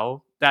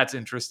now? That's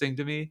interesting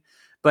to me.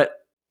 But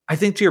I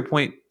think to your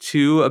point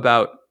too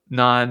about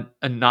not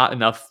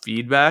enough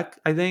feedback,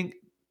 I think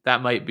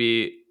that might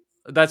be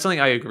that's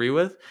something I agree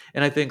with.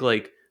 And I think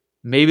like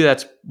maybe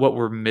that's what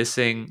we're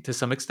missing to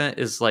some extent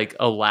is like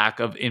a lack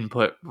of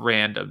input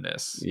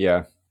randomness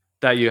Yeah.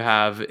 that you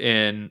have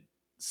in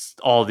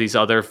all these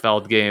other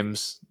Feld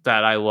games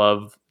that I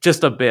love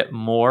just a bit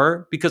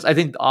more because I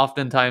think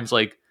oftentimes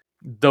like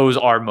those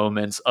are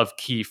moments of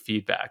key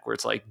feedback where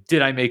it's like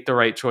did I make the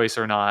right choice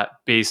or not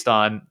based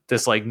on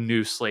this like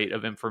new slate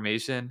of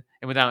information,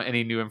 and without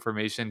any new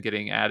information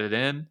getting added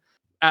in,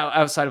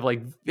 outside of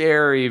like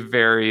very,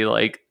 very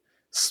like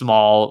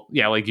small,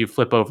 yeah, like you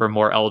flip over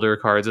more elder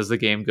cards as the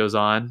game goes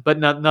on, but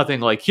nothing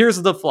like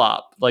here's the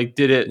flop. Like,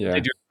 Yeah. did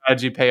your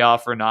strategy pay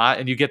off or not?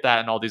 And you get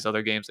that in all these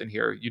other games, and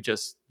here you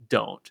just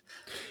don't.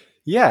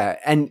 Yeah,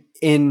 and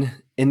in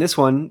this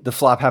one, the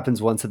flop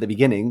happens once at the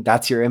beginning.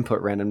 That's your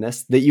input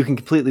randomness that you can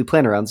completely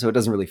plan around, so it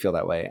doesn't really feel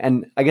that way.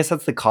 And I guess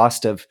that's the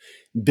cost of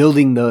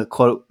building the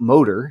quote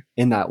motor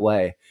in that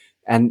way.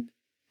 And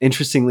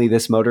interestingly,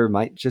 this motor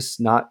might just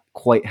not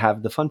quite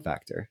have the fun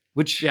factor,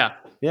 which Yeah,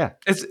 yeah,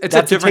 it's a that's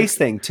a different taste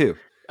thing too.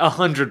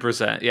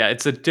 100%. Yeah,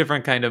 it's a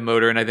different kind of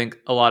motor, and I think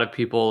a lot of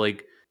people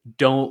like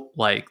don't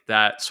like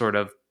that sort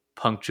of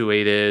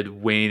punctuated,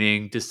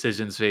 waning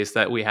decision space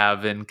that we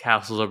have in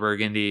Castles of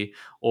Burgundy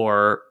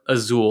or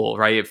Azul.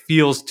 Right? It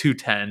feels too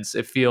tense.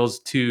 It feels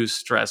too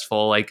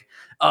stressful. Like,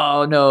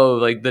 oh no,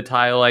 like the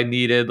tile I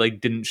needed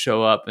like didn't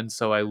show up, and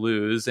so I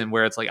lose. And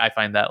where it's like I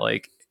find that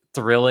like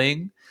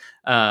thrilling.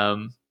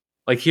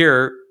 Like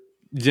here,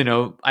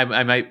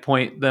 I might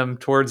point them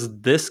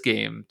towards this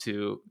game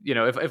to,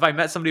 if I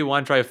met somebody who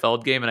wanted to try a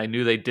Feld game and I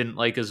knew they didn't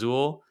like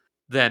Azul,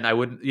 then I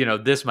wouldn't,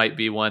 this might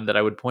be one that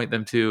I would point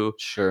them to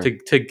Sure.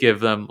 to give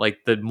them like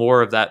the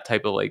more of that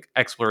type of like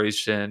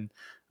exploration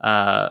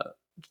uh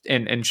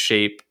and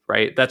shape,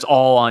 right? That's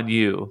all on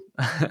you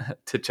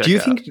to Do check you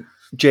out. think,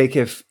 Jake,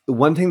 if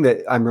one thing that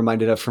I'm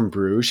reminded of from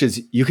Bruges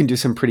is you can do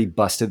some pretty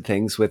busted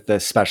things with the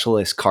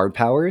specialist card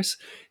powers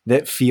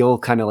that feel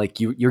kind of like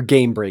you're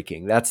game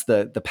breaking. That's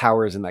the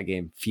powers in that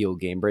game feel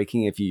game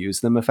breaking if you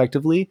use them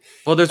effectively.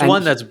 Well, there's And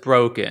one that's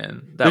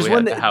broken that there's we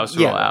one had to that, house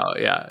rule yeah,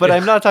 out. Yeah. but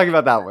I'm not talking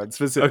about that one Okay,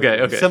 specifically.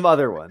 okay. Some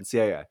other ones.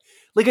 Yeah, yeah.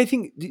 Like I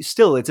think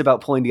still it's about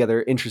pulling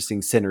together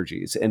interesting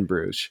synergies in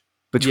Bruges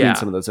between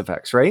some Yeah. of those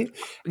effects, right?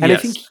 And I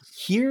think Yes.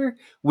 here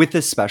with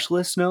the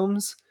specialist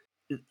gnomes,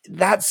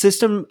 that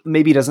system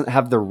maybe doesn't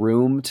have the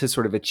room to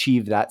sort of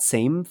achieve that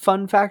same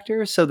fun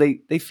factor. So they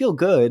feel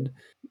good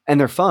and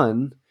they're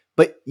fun,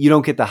 but you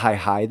don't get the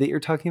high that you're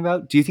talking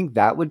about. Do you think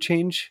that would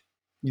change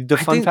the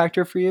I fun think,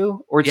 factor for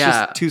you, or it's just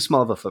yeah. too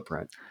small of a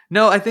footprint?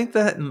 No, I think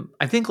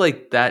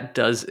like that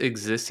does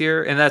exist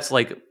here, and that's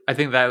like I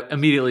think that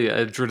immediately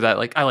drew to that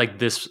like I like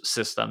this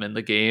system in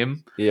the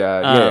game,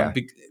 Yeah, yeah, yeah.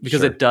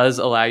 because Sure. it does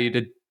allow you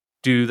to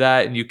do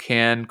that, and you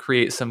can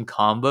create some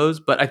combos.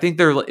 But I think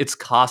it's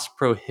cost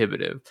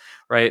prohibitive,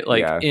 right?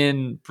 Like Yeah,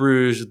 in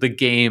Bruges, the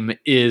game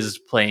is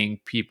playing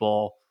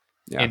people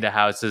yeah. into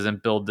houses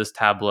and build this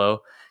tableau.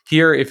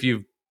 Here, if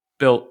you've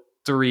built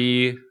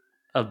three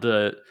of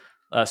the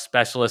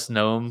specialist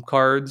gnome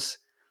cards,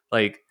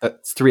 like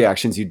That's three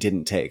actions you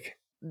didn't take.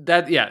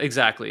 that, yeah,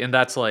 exactly. And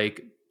that's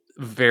like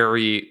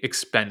very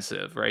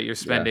expensive, right? You're Yeah.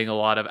 spending a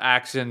lot of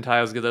action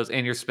tiles to get those,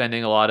 and you're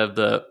spending a lot of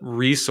the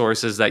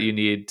resources that you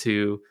need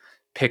to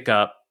pick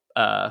up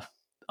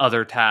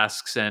other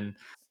tasks and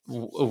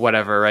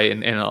whatever, right?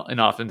 And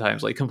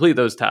oftentimes like complete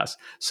those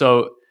tasks.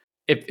 So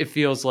it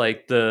feels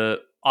like the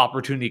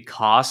opportunity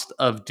cost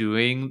of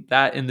doing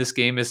that in this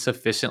game is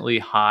sufficiently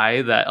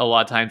high that a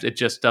lot of times it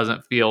just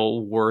doesn't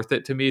feel worth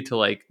it to me to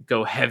like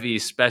go heavy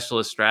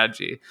specialist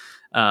strategy,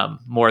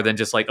 more than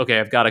just like, okay,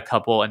 I've got a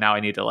couple and now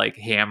I need to like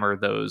hammer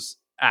those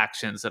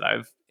actions that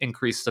I've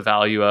increased the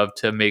value of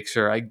to make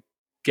sure I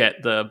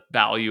get the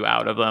value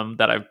out of them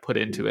that I've put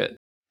into it.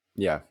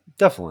 Yeah,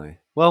 definitely.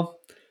 Well,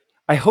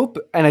 I hope,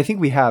 and I think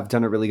we have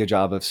done a really good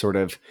job of sort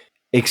of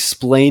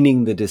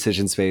explaining the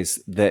decision space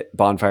that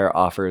Bonfire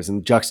offers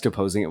and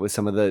juxtaposing it with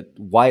some of the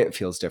why it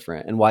feels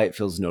different and why it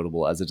feels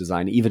notable as a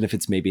design. Even if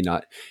it's maybe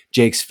not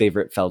Jake's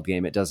favorite Feld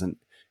game, it doesn't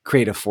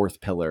create a fourth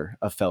pillar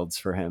of Felds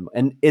for him,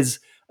 and is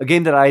a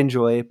game that I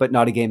enjoy, but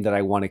not a game that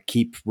I want to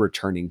keep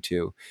returning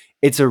to.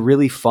 It's a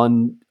really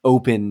fun,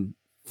 open,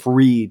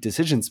 free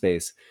decision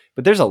space,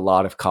 but there's a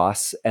lot of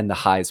costs, and the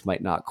highs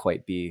might not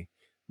quite be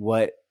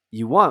what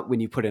you want when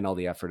you put in all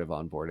the effort of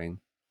onboarding.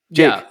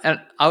 Yeah, Jake, and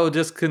I will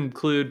just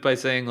conclude by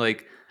saying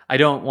like I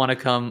don't want to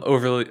come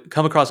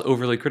across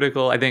overly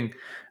critical. I think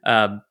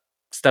um,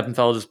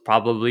 Steppenfeld is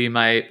probably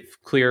my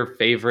clear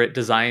favorite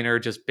designer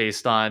just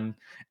based on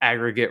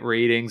aggregate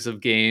ratings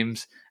of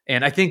games,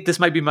 and I think this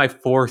might be my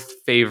fourth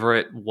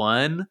favorite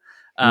one,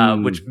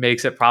 which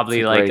makes it it's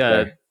probably like right a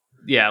there.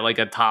 yeah like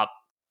a top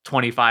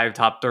 25,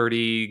 top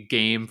 30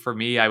 game for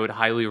me. I would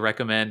highly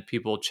recommend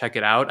people check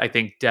it out. I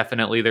think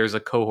definitely there's a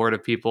cohort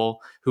of people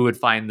who would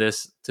find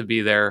this to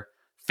be their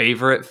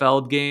favorite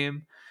Feld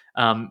game.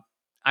 Um,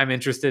 I'm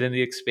interested in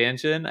the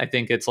expansion. I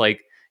think it's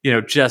like,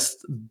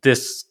 just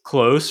this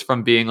close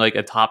from being like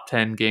a top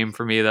 10 game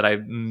for me that I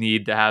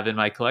need to have in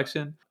my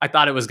collection. I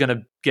thought it was going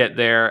to get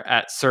there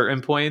at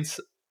certain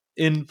points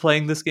in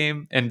playing this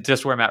game. And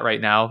just where I'm at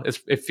right now,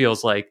 it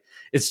feels like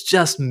it's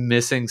just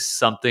missing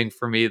something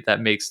for me that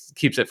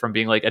keeps it from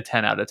being like a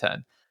 10 out of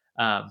 10.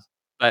 Um,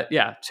 but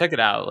yeah, check it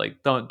out. Like,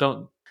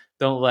 don't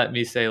let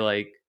me say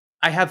like,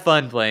 I have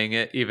fun playing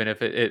it, even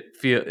if it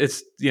feel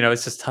it's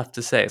it's just tough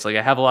to say. It's like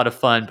I have a lot of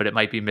fun, but it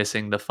might be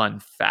missing the fun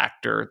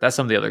factor that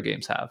some of the other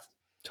games have.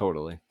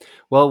 Totally.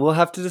 Well, we'll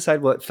have to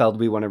decide what Feld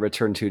we want to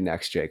return to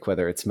next, Jake,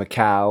 whether it's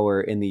Macau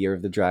or In the Year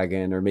of the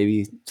Dragon or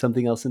maybe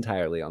something else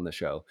entirely on the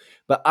show.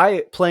 But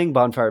playing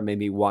Bonfire made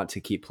me want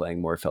to keep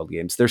playing more Feld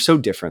games. They're so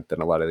different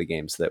than a lot of the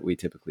games that we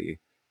typically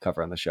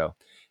cover on the show.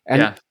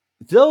 And Yeah.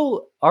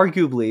 though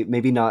arguably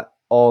maybe not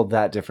all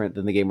that different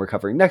than the game we're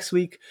covering next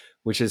week,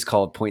 which is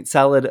called Point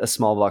Salad, a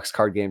small box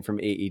card game from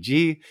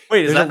AEG.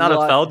 Wait, is There's that not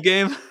a Feld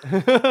game?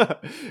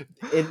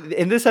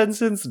 in this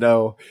instance,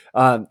 no.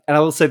 And I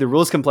will say the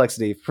rules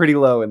complexity pretty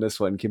low in this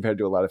one compared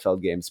to a lot of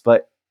Feld games.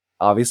 But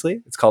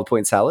obviously, it's called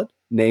Point Salad,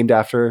 named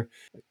after,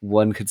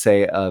 one could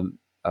say, a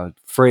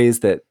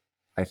phrase that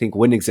I think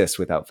wouldn't exist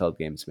without Feld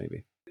games,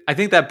 maybe. I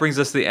think that brings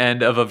us to the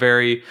end of a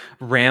very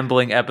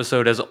rambling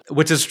episode,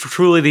 which is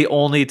truly the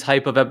only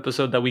type of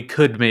episode that we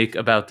could make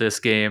about this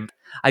game.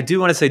 I do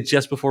want to say,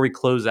 just before we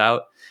close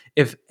out,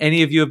 if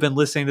any of you have been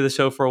listening to the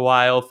show for a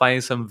while,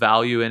 finding some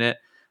value in it,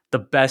 the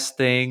best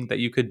thing that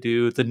you could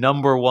do, the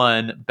number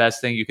one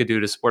best thing you could do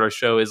to support our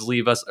show is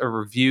leave us a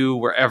review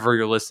wherever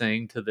you're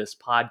listening to this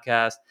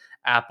podcast.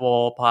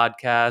 Apple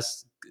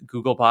Podcasts,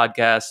 Google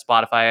Podcasts,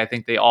 Spotify, I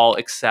think they all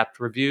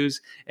accept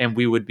reviews, and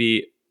we would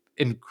be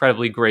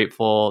incredibly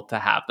grateful to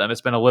have them.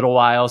 It's been a little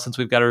while since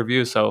we've got a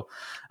review, so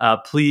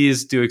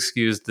please do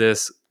excuse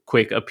this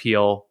quick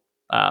appeal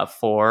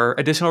for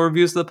additional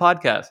reviews of the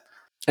podcast.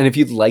 And if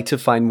you'd like to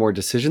find more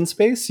Decision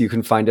Space, you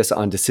can find us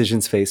on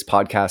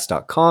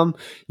decisionspacepodcast.com.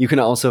 You can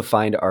also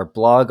find our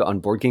blog on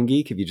Board Game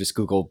Geek. If you just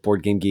Google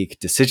Board Game Geek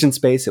Decision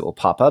Space, it will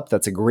pop up.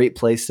 That's a great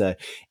place to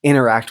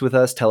interact with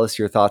us. Tell us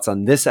your thoughts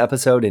on this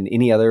episode and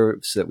any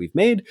others that we've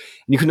made. And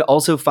you can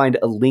also find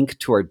a link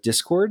to our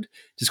Discord.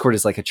 Discord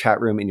is like a chat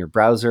room in your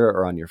browser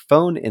or on your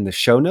phone in the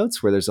show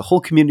notes, where there's a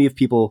whole community of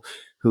people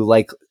who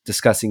like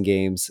discussing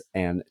games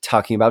and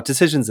talking about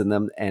decisions in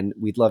them. And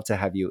we'd love to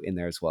have you in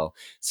there as well.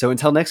 So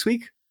until next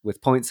week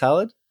with Point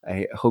Salad,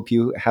 I hope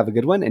you have a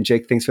good one. And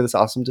Jake, thanks for this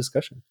awesome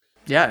discussion.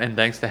 Yeah, and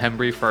thanks to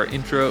Hembry for our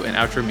intro and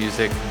outro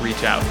music.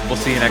 Reach out. We'll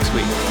see you next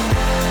week.